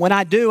faith. And when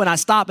I do and I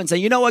stop and say,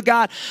 you know what,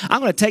 God, I'm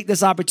going to take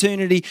this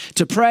opportunity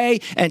to pray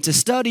and to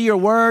study your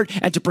word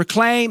and to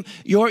proclaim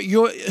who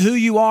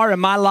you are in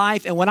my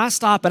life. And when I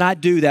stop and I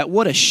do that,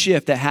 what a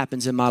shift that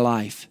happens in my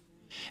life.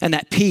 And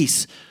that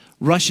peace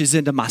rushes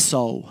into my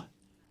soul.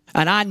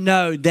 And I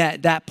know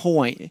that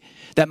point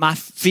that my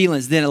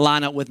feelings then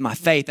line up with my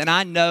faith. And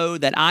I know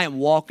that I am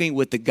walking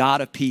with the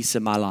God of peace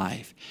in my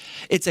life.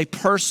 It's a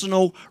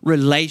personal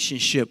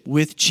relationship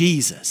with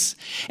Jesus.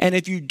 And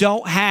if you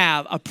don't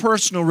have a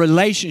personal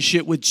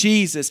relationship with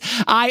Jesus,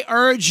 I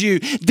urge you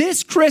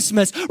this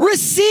Christmas,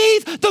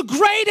 receive the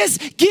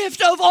greatest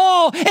gift of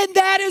all. And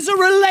that is a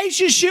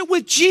relationship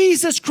with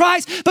Jesus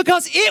Christ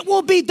because it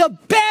will be the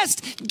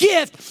best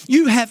gift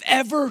you have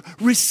ever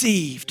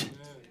received.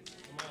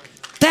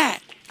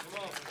 That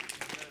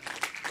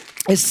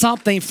is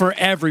something for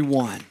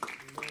everyone.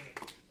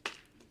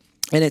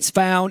 And it's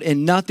found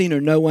in nothing or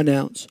no one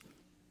else.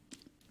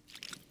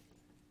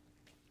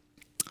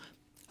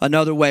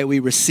 Another way we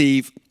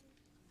receive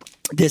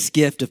this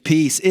gift of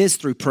peace is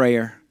through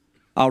prayer.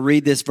 I'll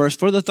read this verse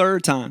for the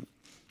third time.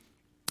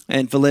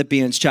 In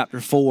Philippians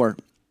chapter 4,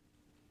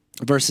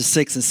 verses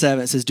 6 and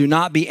 7, it says, do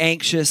not be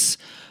anxious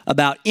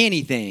about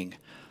anything,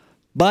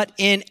 but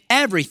in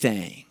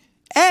everything,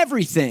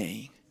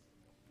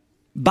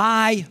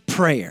 by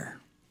prayer.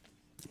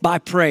 By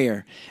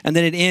prayer. And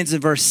then it ends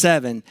in verse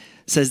 7,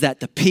 says that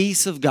the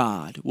peace of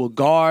God will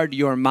guard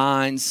your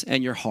minds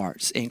and your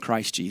hearts in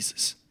Christ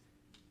Jesus.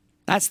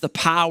 That's the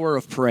power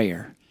of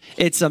prayer.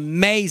 It's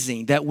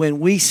amazing that when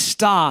we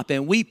stop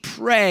and we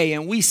pray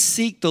and we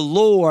seek the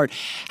Lord,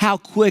 how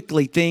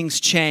quickly things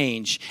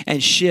change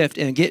and shift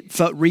and get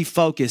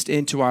refocused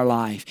into our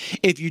life.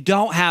 If you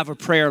don't have a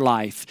prayer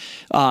life,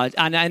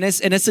 and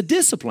it's a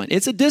discipline.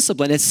 It's a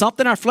discipline. It's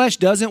something our flesh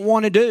doesn't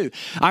want to do.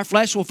 Our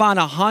flesh will find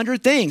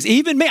 100 things.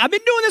 Even me, I've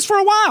been doing this for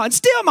a while, and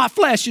still my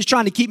flesh is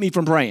trying to keep me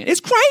from praying.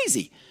 It's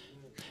crazy.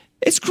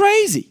 It's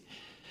crazy.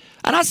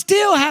 And I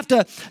still have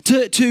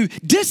to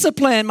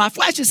discipline my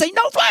flesh and say,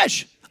 no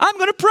flesh. I'm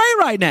going to pray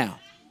right now.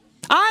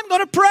 I'm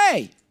going to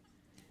pray.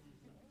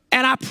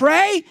 And I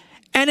pray,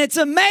 and it's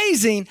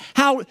amazing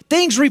how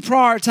things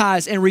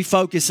reprioritize and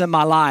refocus in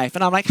my life.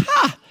 And I'm like,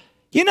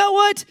 you know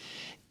what?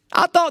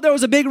 I thought there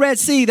was a big Red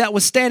Sea that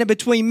was standing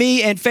between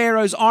me and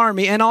Pharaoh's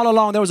army, and all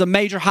along there was a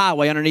major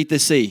highway underneath the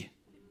sea.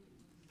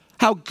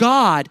 How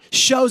God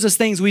shows us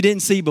things we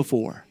didn't see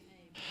before.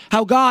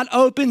 How God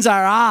opens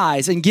our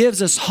eyes and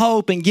gives us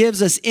hope and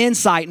gives us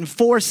insight and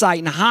foresight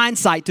and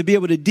hindsight to be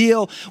able to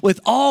deal with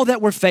all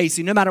that we're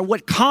facing, no matter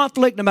what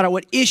conflict, no matter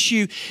what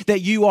issue that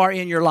you are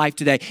in your life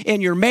today,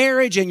 in your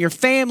marriage, in your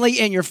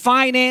family, in your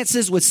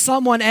finances, with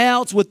someone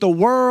else, with the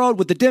world,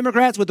 with the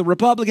Democrats, with the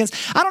Republicans.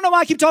 I don't know why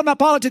I keep talking about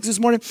politics this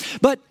morning,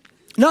 but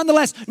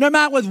nonetheless, no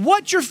matter with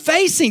what you're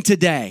facing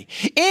today,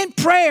 in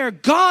prayer,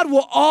 God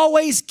will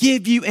always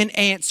give you an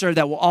answer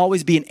that will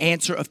always be an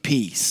answer of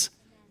peace.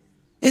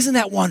 Isn't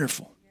that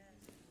wonderful?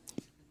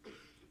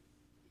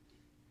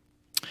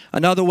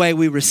 Another way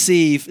we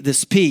receive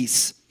this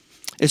peace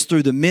is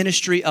through the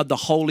ministry of the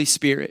Holy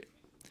Spirit.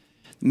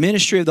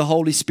 Ministry of the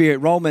Holy Spirit.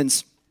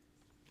 Romans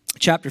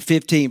chapter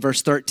 15,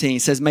 verse 13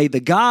 says, may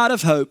the God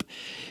of hope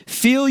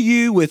fill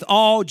you with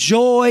all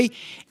joy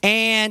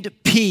and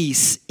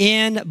peace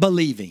in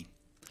believing.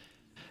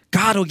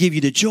 God will give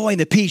you the joy and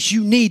the peace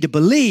you need to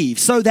believe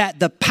so that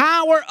the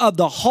power of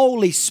the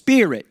Holy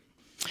Spirit,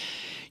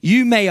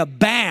 you may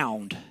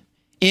abound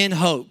in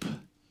hope.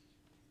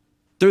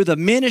 Through the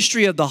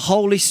ministry of the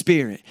Holy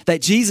Spirit,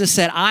 that Jesus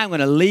said, I'm going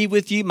to leave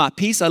with you. My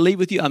peace I leave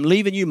with you. I'm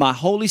leaving you my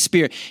Holy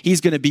Spirit.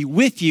 He's going to be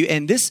with you.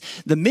 And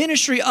the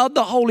ministry of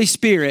the Holy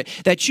Spirit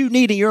that you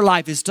need in your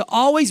life is to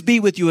always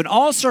be with you in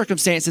all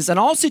circumstances and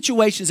all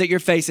situations that you're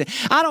facing.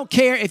 I don't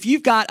care if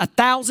you've got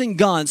 1,000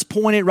 guns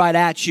pointed right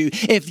at you.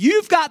 If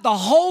you've got the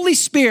Holy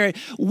Spirit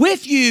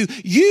with you,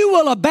 you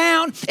will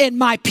abound in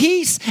my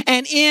peace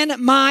and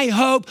in my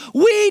hope.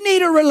 We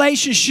need a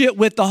relationship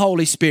with the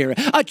Holy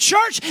Spirit. A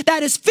church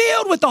that is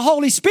filled with the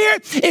Holy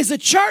Spirit is a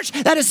church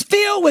that is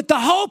filled with the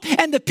hope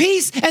and the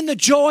peace and the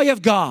joy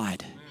of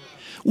God.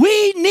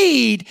 We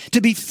need to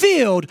be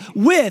filled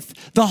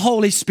with the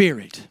Holy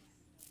Spirit.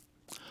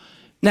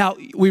 Now,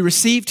 we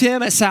received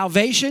him at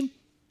salvation,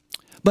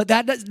 but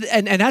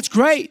that's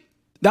great.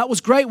 That was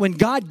great when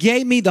God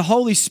gave me the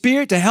Holy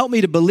Spirit to help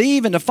me to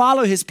believe and to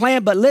follow his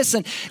plan. But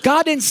listen,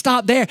 God didn't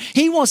stop there.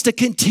 He wants to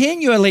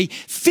continually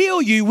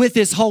fill you with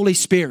his Holy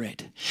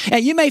Spirit.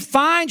 And you may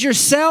find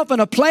yourself in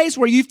a place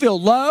where you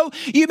feel low.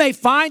 You may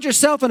find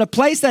yourself in a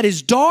place that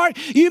is dark.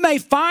 You may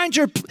find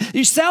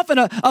yourself in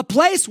a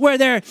place where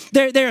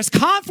there's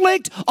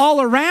conflict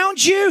all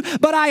around you.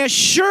 But I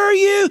assure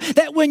you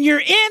that when you're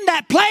in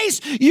that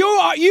place, you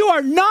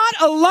are not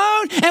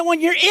alone. And when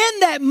you're in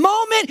that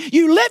moment,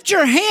 you lift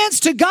your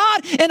hands to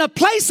God in a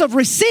place of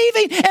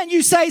receiving and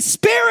you say,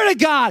 Spirit of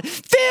God,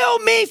 fill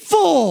me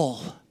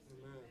full.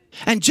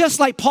 And just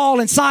like Paul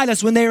and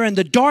Silas, when they were in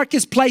the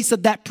darkest place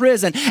of that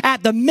prison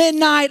at the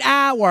midnight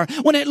hour,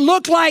 when it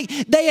looked like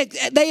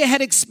they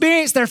had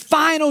experienced their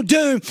final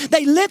doom,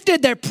 they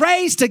lifted their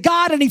praise to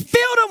God and he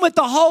filled them with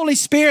the Holy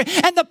Spirit.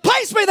 And the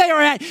place where they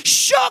were at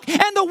shook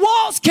and the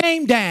walls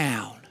came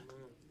down.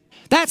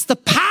 That's the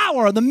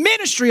power of the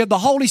ministry of the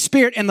Holy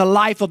Spirit in the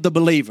life of the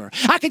believer.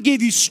 I could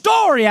give you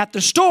story after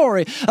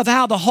story of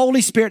how the Holy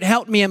Spirit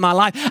helped me in my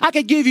life. I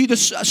could give you the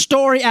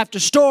story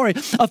after story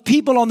of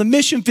people on the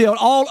mission field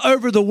all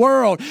over the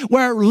world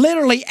where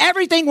literally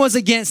everything was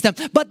against them,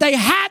 but they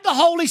had the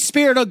Holy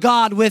Spirit of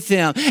God with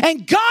them,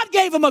 and God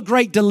gave them a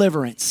great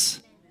deliverance.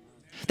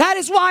 That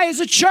is why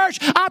as a church,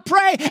 I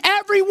pray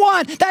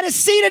everyone that is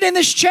seated in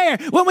this chair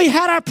when we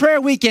had our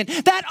prayer weekend,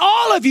 that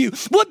all of you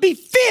would be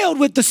filled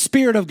with the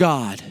Spirit of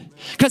God.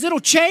 Because it'll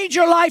change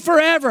your life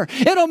forever.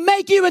 It'll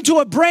make you into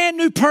a brand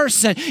new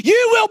person.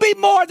 You will be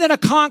more than a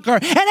conqueror.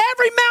 And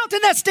every mountain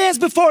that stands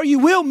before you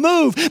will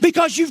move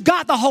because you've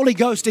got the Holy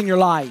Ghost in your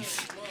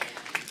life.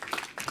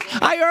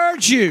 I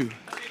urge you,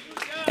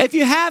 if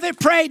you haven't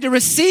prayed, to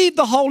receive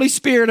the Holy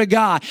Spirit of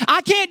God.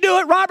 I can't do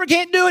it. Robert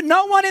can't do it.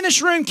 No one in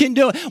this room can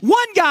do it.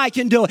 One guy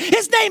can do it.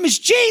 His name is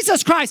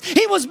Jesus Christ.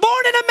 He was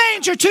born in a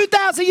manger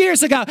 2,000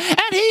 years ago.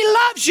 And he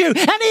loves you. And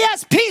he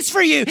has peace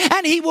for you.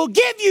 And he will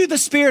give you the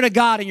Spirit of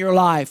God in your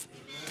life.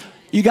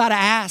 You got to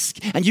ask.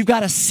 And you've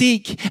got to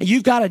seek. And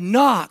you've got to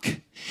knock.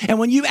 And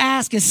when you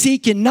ask and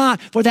seek and knock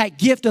for that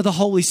gift of the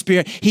Holy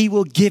Spirit, he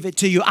will give it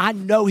to you. I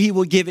know he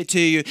will give it to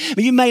you.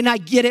 You may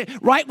not get it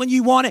right when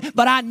you want it,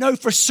 but I know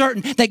for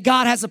certain that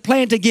God has a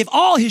plan to give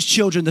all his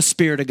children the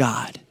Spirit of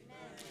God.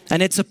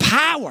 And it's a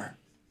power.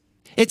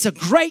 It's a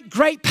great,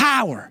 great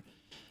power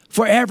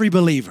for every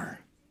believer.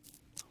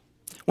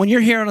 When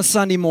you're here on a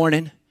Sunday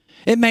morning,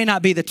 it may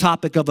not be the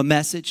topic of a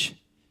message,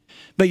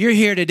 but you're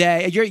here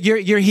today.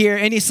 You're here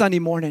any Sunday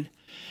morning.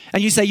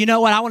 And you say, you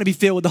know what? I want to be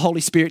filled with the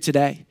Holy Spirit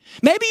today.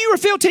 Maybe you were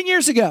filled 10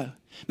 years ago.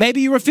 Maybe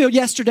you were filled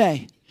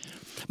yesterday.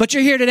 But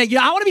you're here today.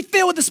 I want to be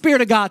filled with the Spirit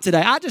of God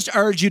today. I just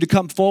urge you to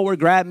come forward,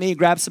 grab me,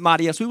 grab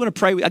somebody else. We want to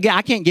pray. Again,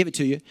 I can't give it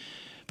to you,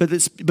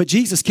 but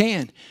Jesus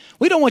can.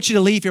 We don't want you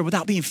to leave here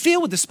without being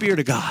filled with the Spirit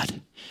of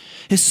God.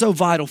 It's so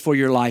vital for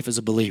your life as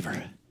a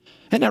believer.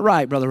 Isn't that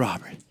right, Brother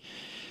Robert?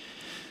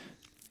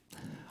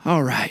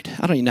 All right.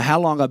 I don't even know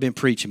how long I've been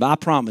preaching, but I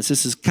promise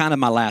this is kind of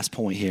my last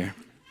point here.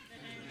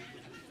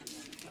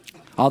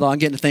 Although I'm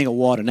getting a thing of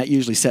water, and that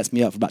usually sets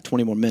me up for about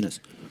 20 more minutes.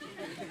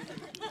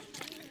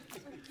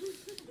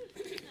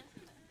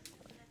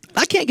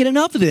 I can't get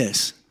enough of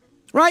this,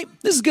 right?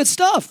 This is good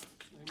stuff.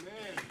 Amen.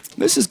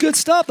 This is good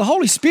stuff. The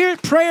Holy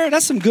Spirit, prayer,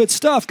 that's some good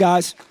stuff,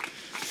 guys.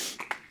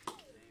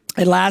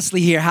 And lastly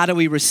here, how do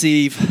we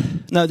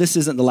receive? No, this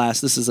isn't the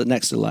last. This is the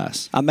next to the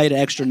last. I made an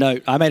extra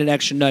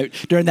note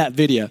during that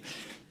video.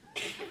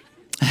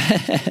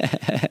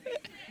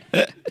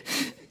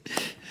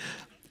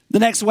 The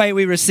next way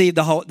we receive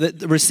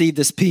receive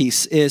this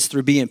peace is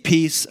through being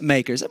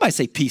peacemakers. Everybody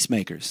say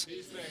peacemakers.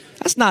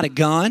 That's not a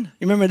gun.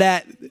 You remember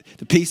that?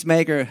 The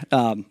peacemaker.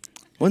 Wasn't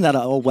that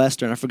an old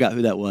Western? I forgot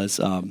who that was.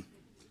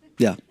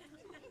 Yeah.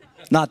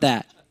 Not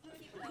that.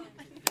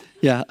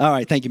 Yeah. All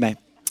right. Thank you, May.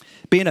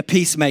 Being a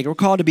peacemaker. We're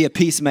called to be a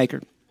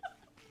peacemaker.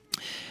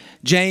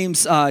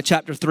 James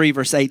chapter 3,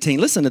 verse 18.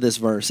 Listen to this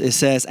verse. It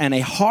says, and a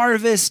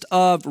harvest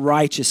of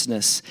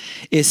righteousness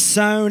is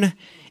sown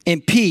in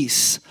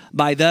peace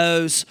by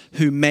those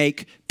who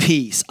make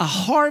peace. A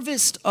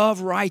harvest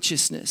of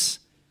righteousness.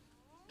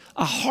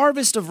 A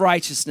harvest of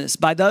righteousness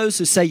by those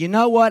who say, you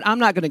know what, I'm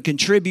not going to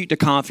contribute to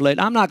conflict.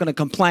 I'm not going to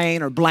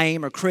complain or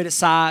blame or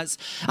criticize.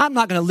 I'm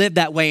not going to live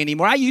that way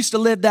anymore. I used to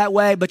live that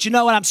way, but you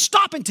know what, I'm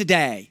stopping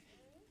today.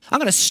 I'm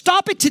going to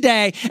stop it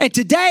today, and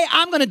today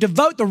I'm going to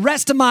devote the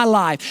rest of my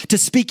life, to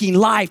speaking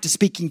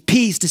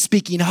peace, to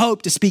speaking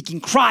hope, to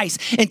speaking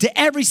Christ into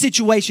every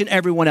situation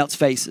everyone else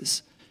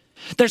faces.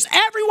 There's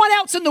everyone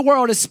else in the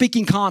world is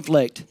speaking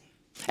conflict.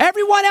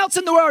 Everyone else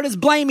in the world is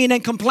blaming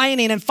and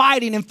complaining and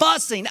fighting and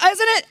fussing,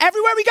 isn't it?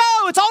 Everywhere we go,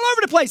 it's all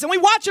over the place, and we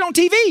watch it on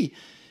TV.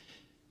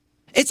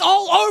 It's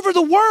all over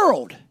the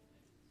world.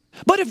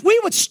 But if we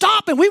would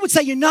stop and we would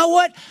say, you know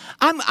what,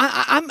 I'm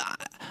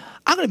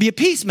going to be a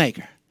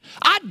peacemaker.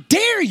 I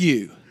dare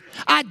you.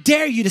 I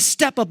dare you to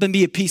step up and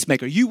be a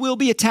peacemaker. You will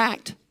be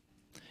attacked.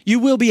 You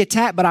will be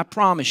attacked, but I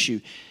promise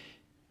you,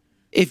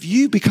 if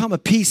you become a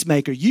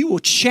peacemaker, you will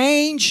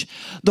change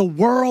the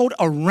world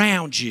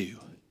around you.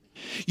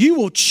 You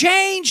will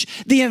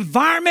change the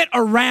environment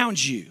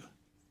around you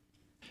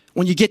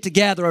when you get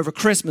together over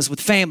Christmas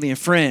with family and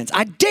friends.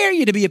 I dare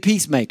you to be a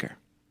peacemaker.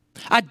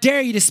 I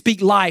dare you to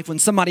speak life when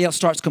somebody else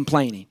starts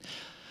complaining.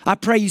 I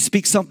pray you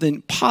speak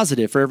something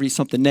positive for every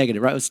something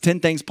negative, right? It was 10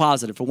 things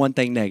positive for one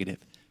thing negative.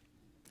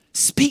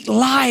 Speak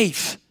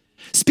life.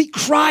 Speak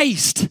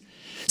Christ.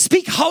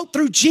 Speak hope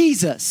through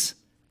Jesus.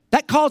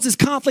 That causes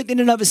conflict in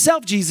and of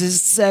itself,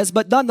 Jesus says,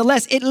 but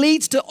nonetheless, it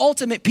leads to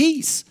ultimate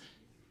peace.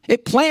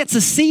 It plants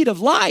a seed of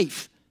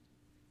life.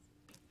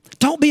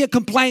 Don't be a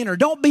complainer.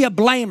 Don't be a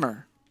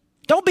blamer.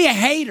 Don't be a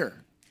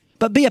hater,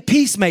 but be a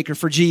peacemaker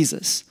for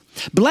Jesus.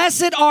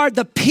 Blessed are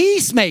the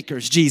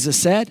peacemakers, Jesus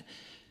said.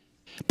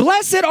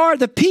 Blessed are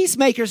the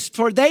peacemakers,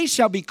 for they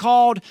shall be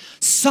called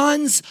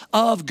sons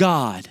of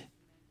God.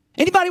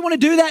 Anybody want to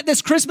do that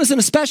this Christmas in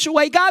a special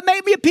way? God,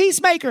 make me a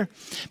peacemaker.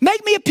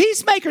 Make me a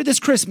peacemaker this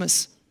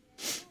Christmas.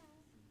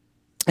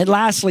 And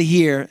lastly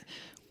here,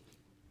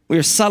 we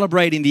are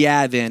celebrating the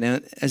Advent.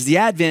 And as the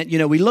Advent,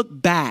 we look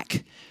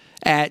back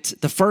at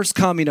the first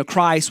coming of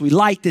Christ. We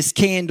light this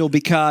candle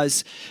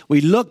because we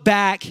look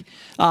back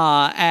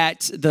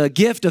at the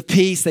gift of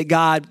peace that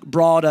God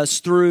brought us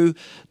through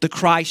the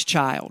Christ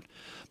child.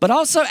 But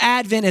also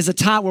Advent is a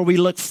time where we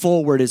look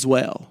forward as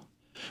well.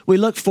 We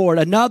look forward.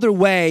 Another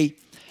way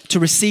to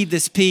receive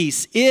this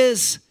peace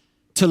is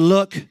to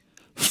look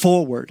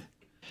forward.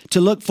 To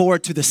look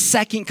forward to the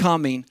second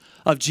coming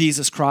of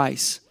Jesus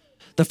Christ.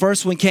 The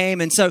first one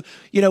came, and so,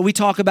 we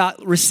talk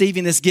about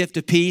receiving this gift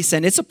of peace,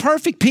 and it's a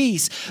perfect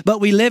peace, but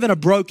we live in a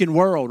broken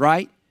world,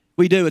 right?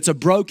 We do. It's a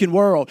broken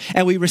world,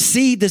 and we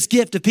receive this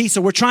gift of peace.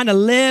 So we're trying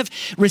to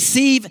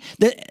receive,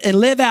 and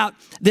live out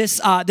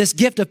this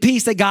gift of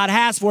peace that God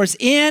has for us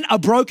in a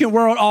broken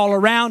world all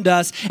around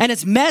us. And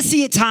it's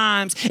messy at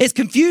times. It's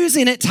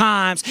confusing at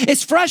times.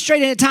 It's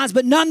frustrating at times.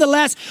 But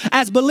nonetheless,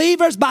 as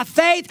believers, by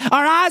faith,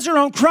 our eyes are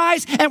on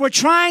Christ, and we're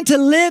trying to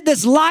live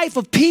this life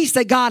of peace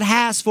that God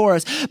has for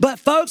us. But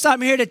folks,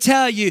 I'm here to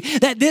tell you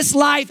that this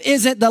life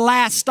isn't the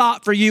last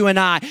stop for you and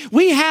I.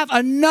 We have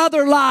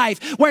another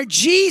life where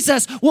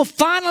Jesus will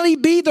finally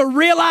be the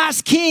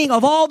realized king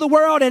of all the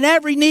world, and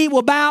every knee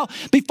will bow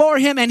before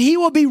him, and he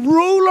will be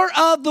ruler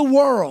of the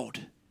world.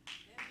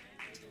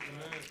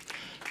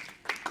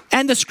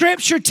 And the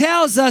scripture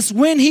tells us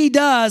when he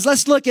does.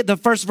 Let's look at the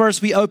first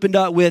verse we opened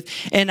up with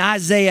in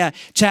Isaiah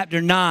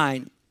chapter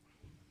 9.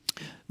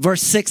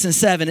 Verse 6 and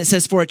 7, it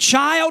says, for a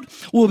child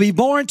will be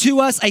born to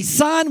us, a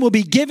son will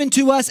be given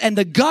to us, and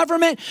the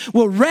government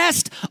will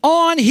rest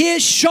on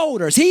his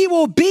shoulders. He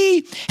will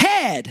be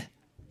head.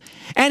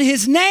 And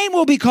his name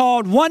will be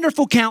called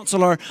Wonderful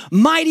Counselor,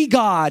 Mighty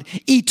God,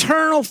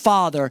 Eternal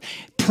Father,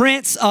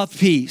 Prince of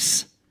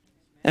Peace.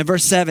 And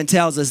verse 7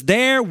 tells us,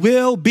 there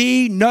will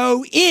be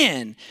no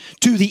end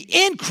to the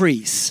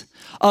increase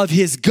of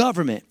his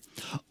government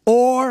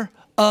or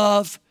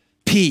of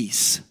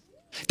peace.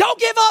 Don't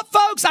give up,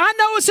 folks. I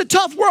know it's a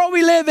tough world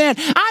we live in.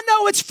 I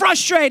know it's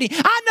frustrating.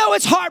 I know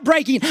it's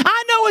heartbreaking.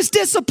 I know it's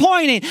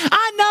disappointing.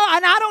 I know,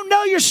 and I don't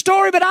know your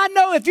story, but I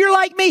know if you're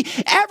like me,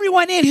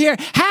 everyone in here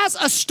has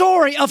a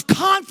story of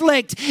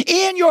conflict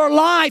in your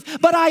life.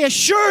 But I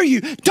assure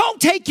you,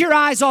 don't take your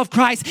eyes off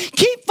Christ.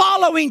 Keep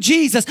following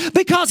Jesus,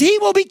 because he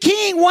will be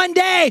king one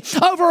day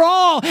over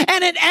all, and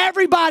then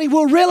everybody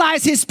will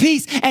realize his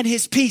peace, and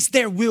his peace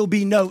there will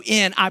be no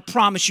end. I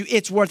promise you,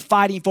 it's worth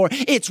fighting for.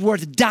 It's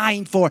worth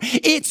dying for.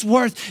 It's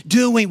worth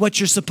doing what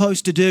you're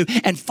supposed to do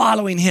and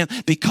following him,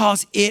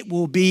 because it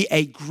will be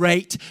a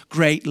great,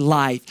 great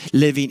life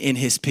living in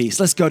his peace.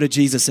 Let's go to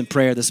Jesus in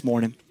prayer this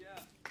morning.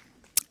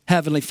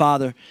 Heavenly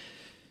Father,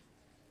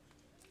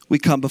 we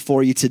come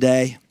before you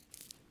today.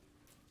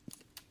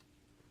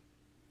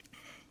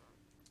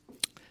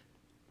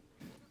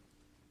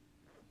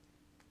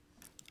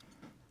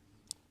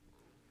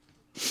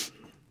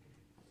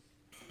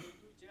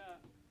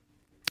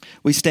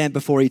 We stand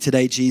before you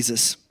today,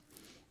 Jesus.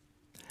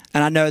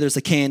 And I know there's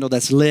a candle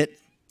that's lit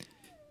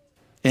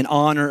in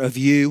honor of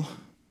you.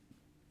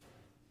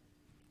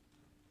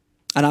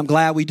 And I'm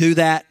glad we do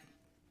that.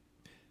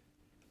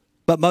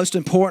 But most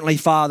importantly,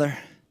 Father,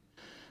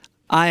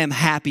 I am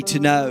happy to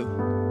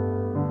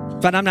know.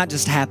 But I'm not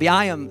just happy.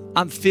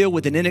 I'm filled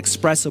with an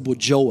inexpressible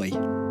joy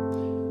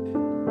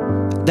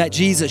that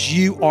Jesus,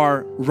 you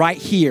are right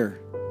here,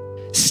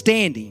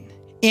 standing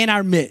in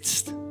our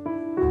midst.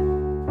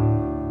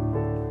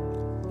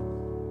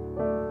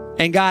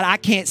 And God, I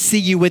can't see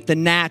you with the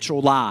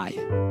natural eye.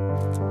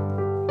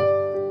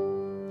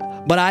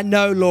 But I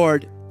know,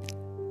 Lord,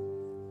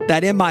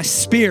 that in my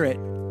spirit,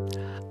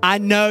 I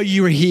know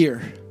you are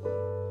here.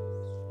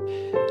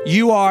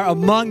 You are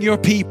among your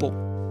people.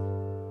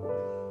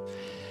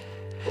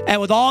 And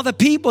with all the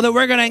people that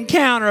we're going to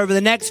encounter over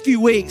the next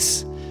few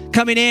weeks,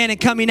 coming in and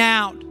coming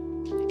out,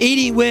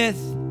 eating with,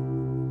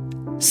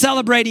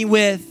 celebrating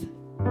with,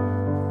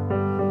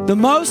 the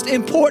most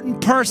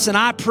important person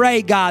I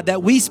pray, God,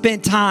 that we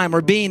spend time,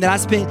 or being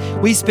that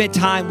we spend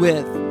time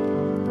with,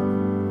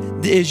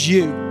 is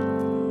you.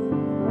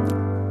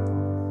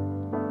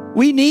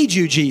 We need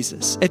you,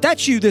 Jesus. If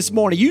that's you this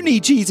morning, you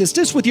need Jesus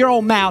just with your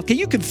own mouth. Can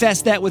you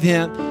confess that with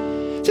him?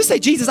 Just say,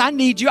 Jesus, I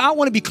need you. I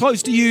want to be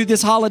close to you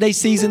this holiday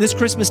season, this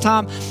Christmas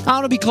time. I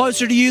want to be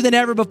closer to you than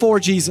ever before,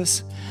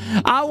 Jesus.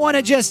 I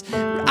want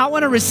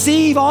to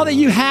receive all that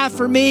you have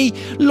for me.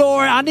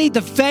 Lord, I need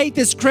the faith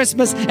this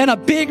Christmas in a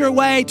bigger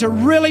way to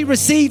really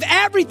receive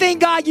everything,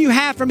 God, you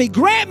have for me.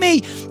 Grant me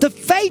the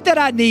faith that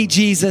I need,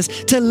 Jesus,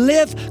 to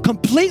live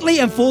completely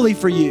and fully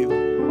for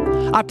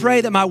you. I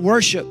pray that my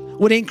worship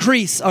would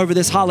increase over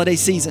this holiday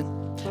season.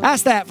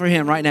 Ask that for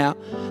him right now.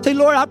 Say,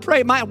 Lord, I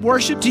pray my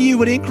worship to you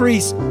would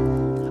increase.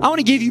 I want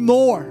to give you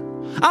more.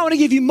 I want to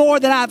give you more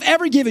than I've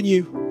ever given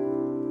you.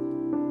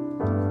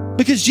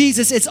 Because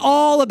Jesus, it's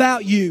all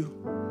about you.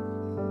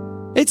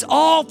 It's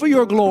all for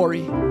your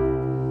glory.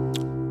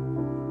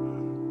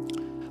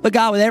 But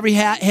God, with every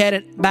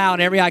head bowed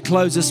and every eye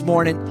closed this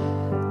morning,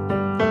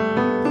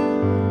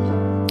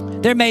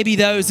 there may be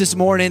those this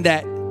morning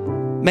that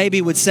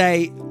maybe would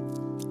say,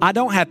 I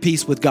don't have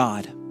peace with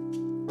God.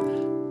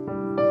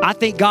 I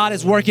think God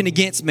is working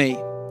against me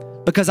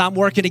because I'm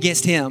working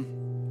against him.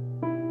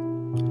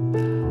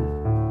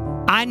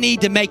 I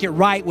need to make it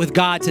right with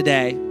God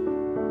today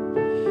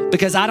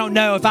because I don't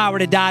know if I were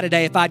to die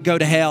today, if I'd go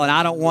to hell, and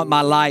I don't want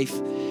my life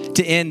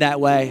to end that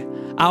way.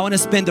 I want to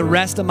spend the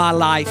rest of my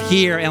life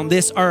here on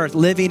this earth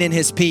living in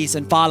his peace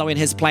and following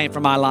his plan for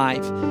my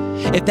life.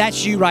 If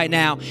that's you right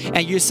now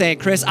and you're saying,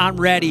 Chris, I'm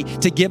ready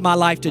to give my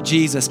life to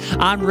Jesus.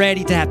 I'm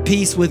ready to have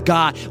peace with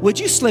God. Would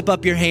you slip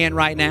up your hand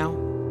right now?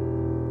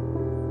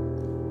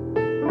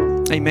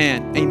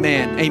 Amen,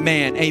 amen,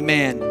 amen,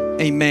 amen,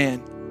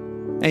 amen,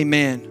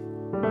 amen,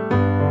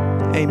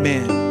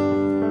 amen,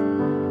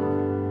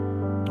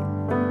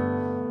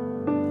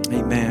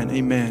 amen,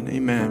 amen,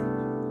 amen.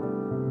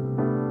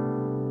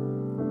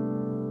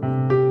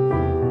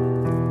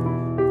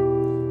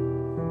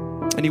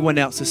 Anyone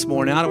else this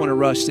morning? I don't want to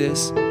rush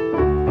this.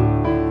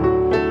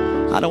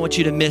 I don't want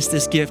you to miss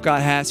this gift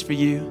God has for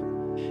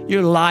you.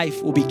 Your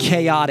life will be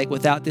chaotic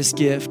without this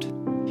gift.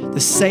 The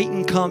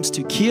Satan comes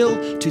to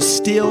kill, to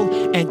steal,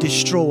 and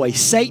destroy.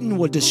 Satan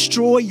will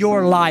destroy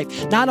your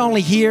life, not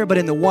only here, but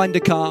in the one to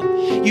come.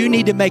 You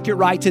need to make it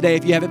right today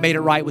if you haven't made it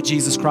right with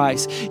Jesus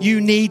Christ.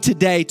 You need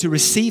today to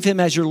receive him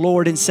as your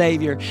Lord and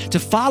Savior, to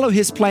follow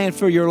his plan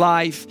for your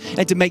life,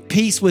 and to make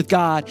peace with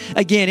God.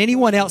 Again,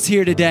 anyone else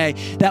here today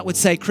that would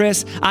say,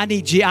 Chris,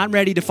 I'm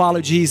ready to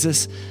follow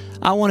Jesus.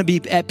 I want to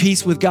be at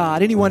peace with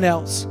God. Anyone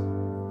else?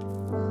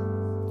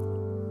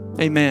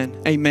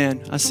 Amen.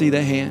 Amen. I see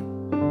that hand.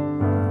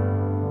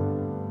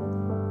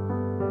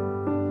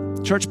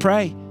 Church,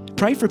 pray.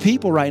 Pray for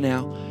people right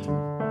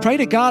now. Pray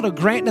to God to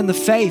grant them the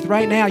faith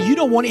right now. You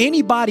don't want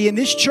anybody in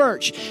this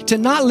church to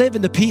not live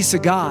in the peace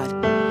of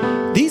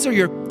God. These are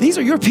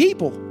your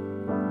people.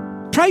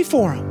 Pray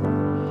for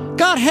them.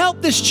 God,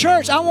 help this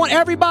church. I want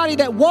everybody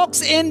that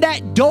walks in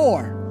that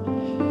door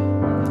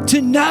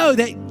to know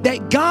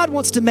that God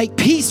wants to make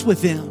peace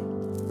with them.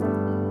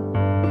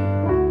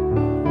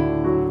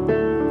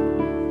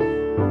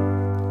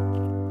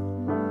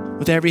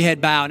 With every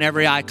head bowed and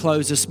every eye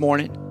closed this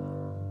morning,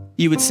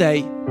 you would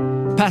say,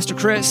 Pastor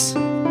Chris,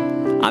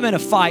 I'm in a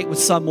fight with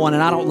someone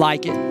and I don't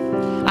like it.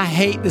 I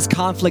hate this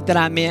conflict that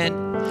I'm in.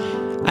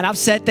 And I've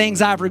said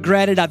things I've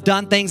regretted. I've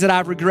done things that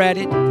I've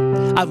regretted.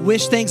 I've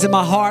wished things in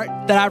my heart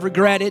that I've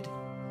regretted.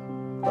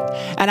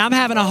 And I'm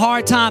having a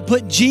hard time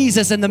putting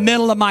Jesus in the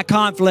middle of my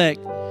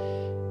conflict.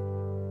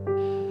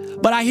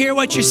 But I hear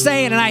what you're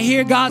saying and I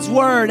hear God's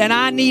word and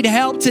I need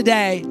help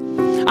today.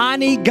 I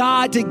need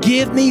God to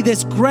give me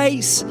this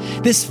grace,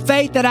 this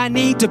faith that I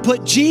need to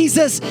put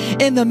Jesus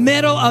in the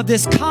middle of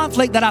this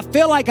conflict that I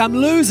feel like I'm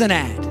losing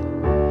at.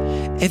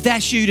 If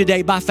that's you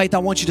today, by faith, I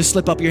want you to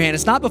slip up your hand.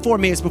 It's not before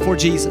me, it's before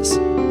Jesus.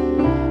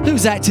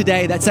 Who's that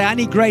today that say, I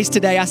need grace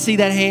today? I see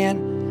that hand.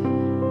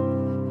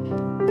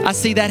 I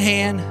see that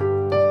hand.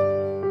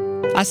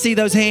 I see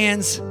those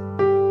hands.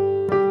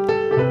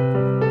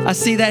 I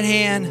see that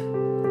hand.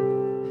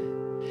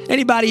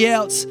 Anybody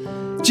else?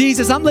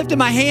 Jesus, I'm lifting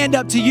my hand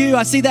up to you.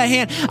 I see that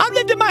hand. I'm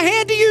lifting my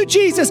hand to you,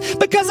 Jesus,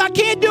 because I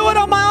can't do it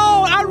on my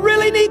own. I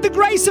really need the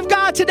grace of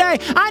God today.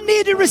 I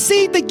need to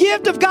receive the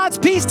gift of God's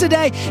peace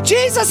today.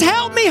 Jesus,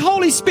 help me,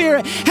 Holy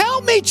Spirit.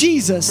 Help me,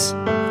 Jesus.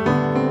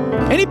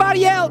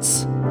 Anybody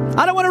else?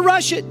 I don't want to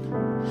rush it.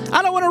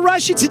 I don't want to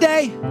rush it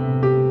today.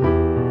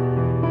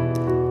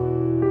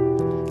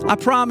 I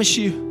promise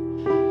you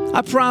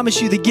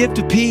the gift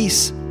of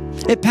peace,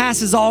 it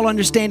passes all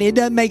understanding. It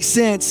doesn't make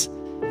sense.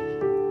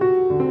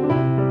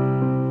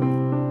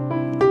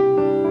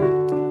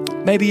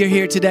 Maybe you're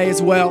here today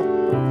as well,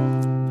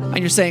 and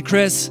you're saying,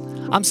 Chris,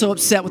 I'm so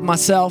upset with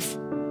myself.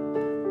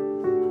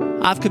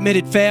 I've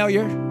committed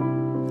failure.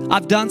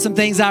 I've done some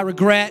things I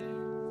regret.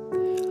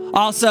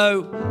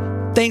 Also,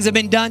 things have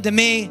been done to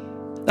me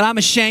that I'm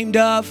ashamed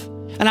of.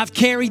 And I've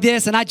carried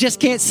this, and I just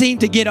can't seem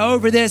to get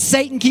over this.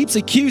 Satan keeps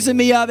accusing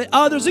me of it.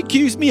 Others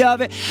accuse me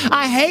of it.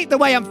 I hate the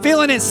way I'm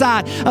feeling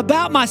inside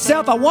about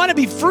myself. I want to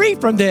be free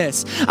from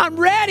this. I'm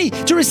ready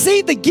to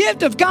receive the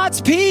gift of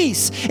God's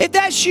peace. If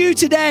that's you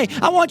today,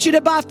 I want you to,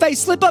 by faith,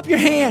 slip up your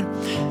hand.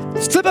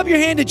 Slip up your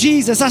hand to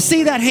Jesus. I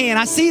see that hand.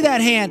 I see that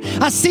hand.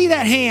 I see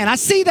that hand. I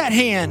see that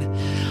hand.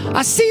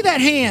 I see that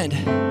hand.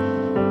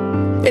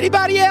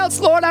 Anybody else,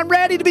 Lord, I'm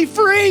ready to be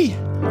free.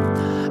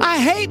 I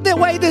hate the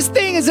way this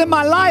thing is in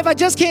my life. I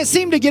just can't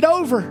seem to get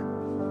over.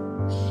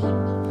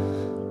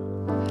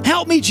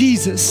 Help me,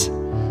 Jesus.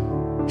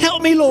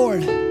 Help me,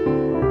 Lord.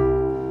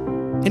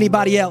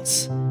 Anybody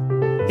else?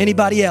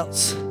 Anybody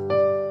else?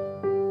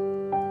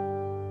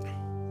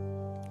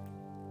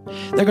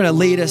 They're going to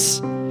lead us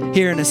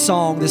here in a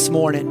song this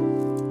morning.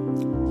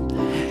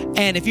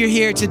 And if you're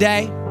here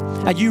today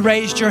and you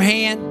raised your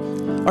hand,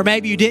 or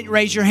maybe you didn't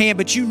raise your hand,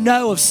 but you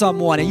know of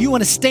someone and you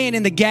want to stand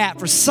in the gap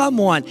for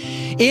someone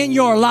in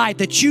your life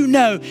that you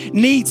know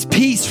needs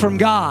peace from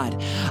God,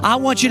 I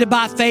want you to,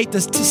 by faith,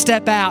 to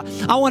step out.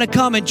 I want to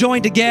come and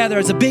join together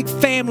as a big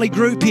family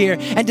group here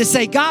and to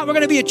say, God, we're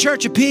going to be a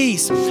church of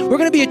peace. We're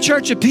going to be a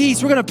church of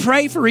peace. We're going to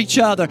pray for each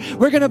other.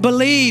 We're going to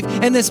believe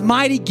in this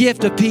mighty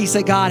gift of peace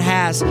that God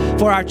has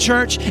for our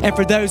church and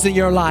for those in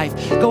your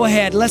life. Go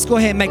ahead. Let's go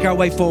ahead and make our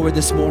way forward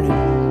this morning.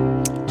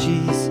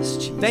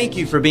 Jesus. Thank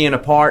you for being a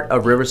part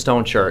of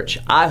Riverstone Church.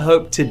 I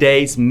hope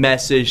today's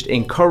message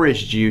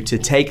encouraged you to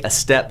take a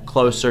step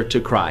closer to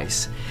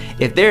Christ.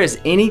 If there is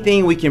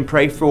anything we can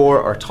pray for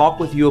or talk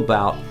with you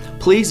about,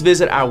 please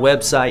visit our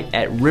website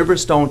at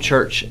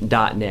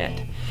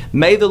riverstonechurch.net.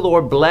 May the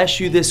Lord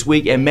bless you this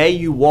week, and may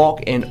you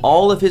walk in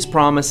all of His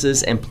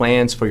promises and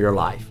plans for your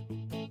life.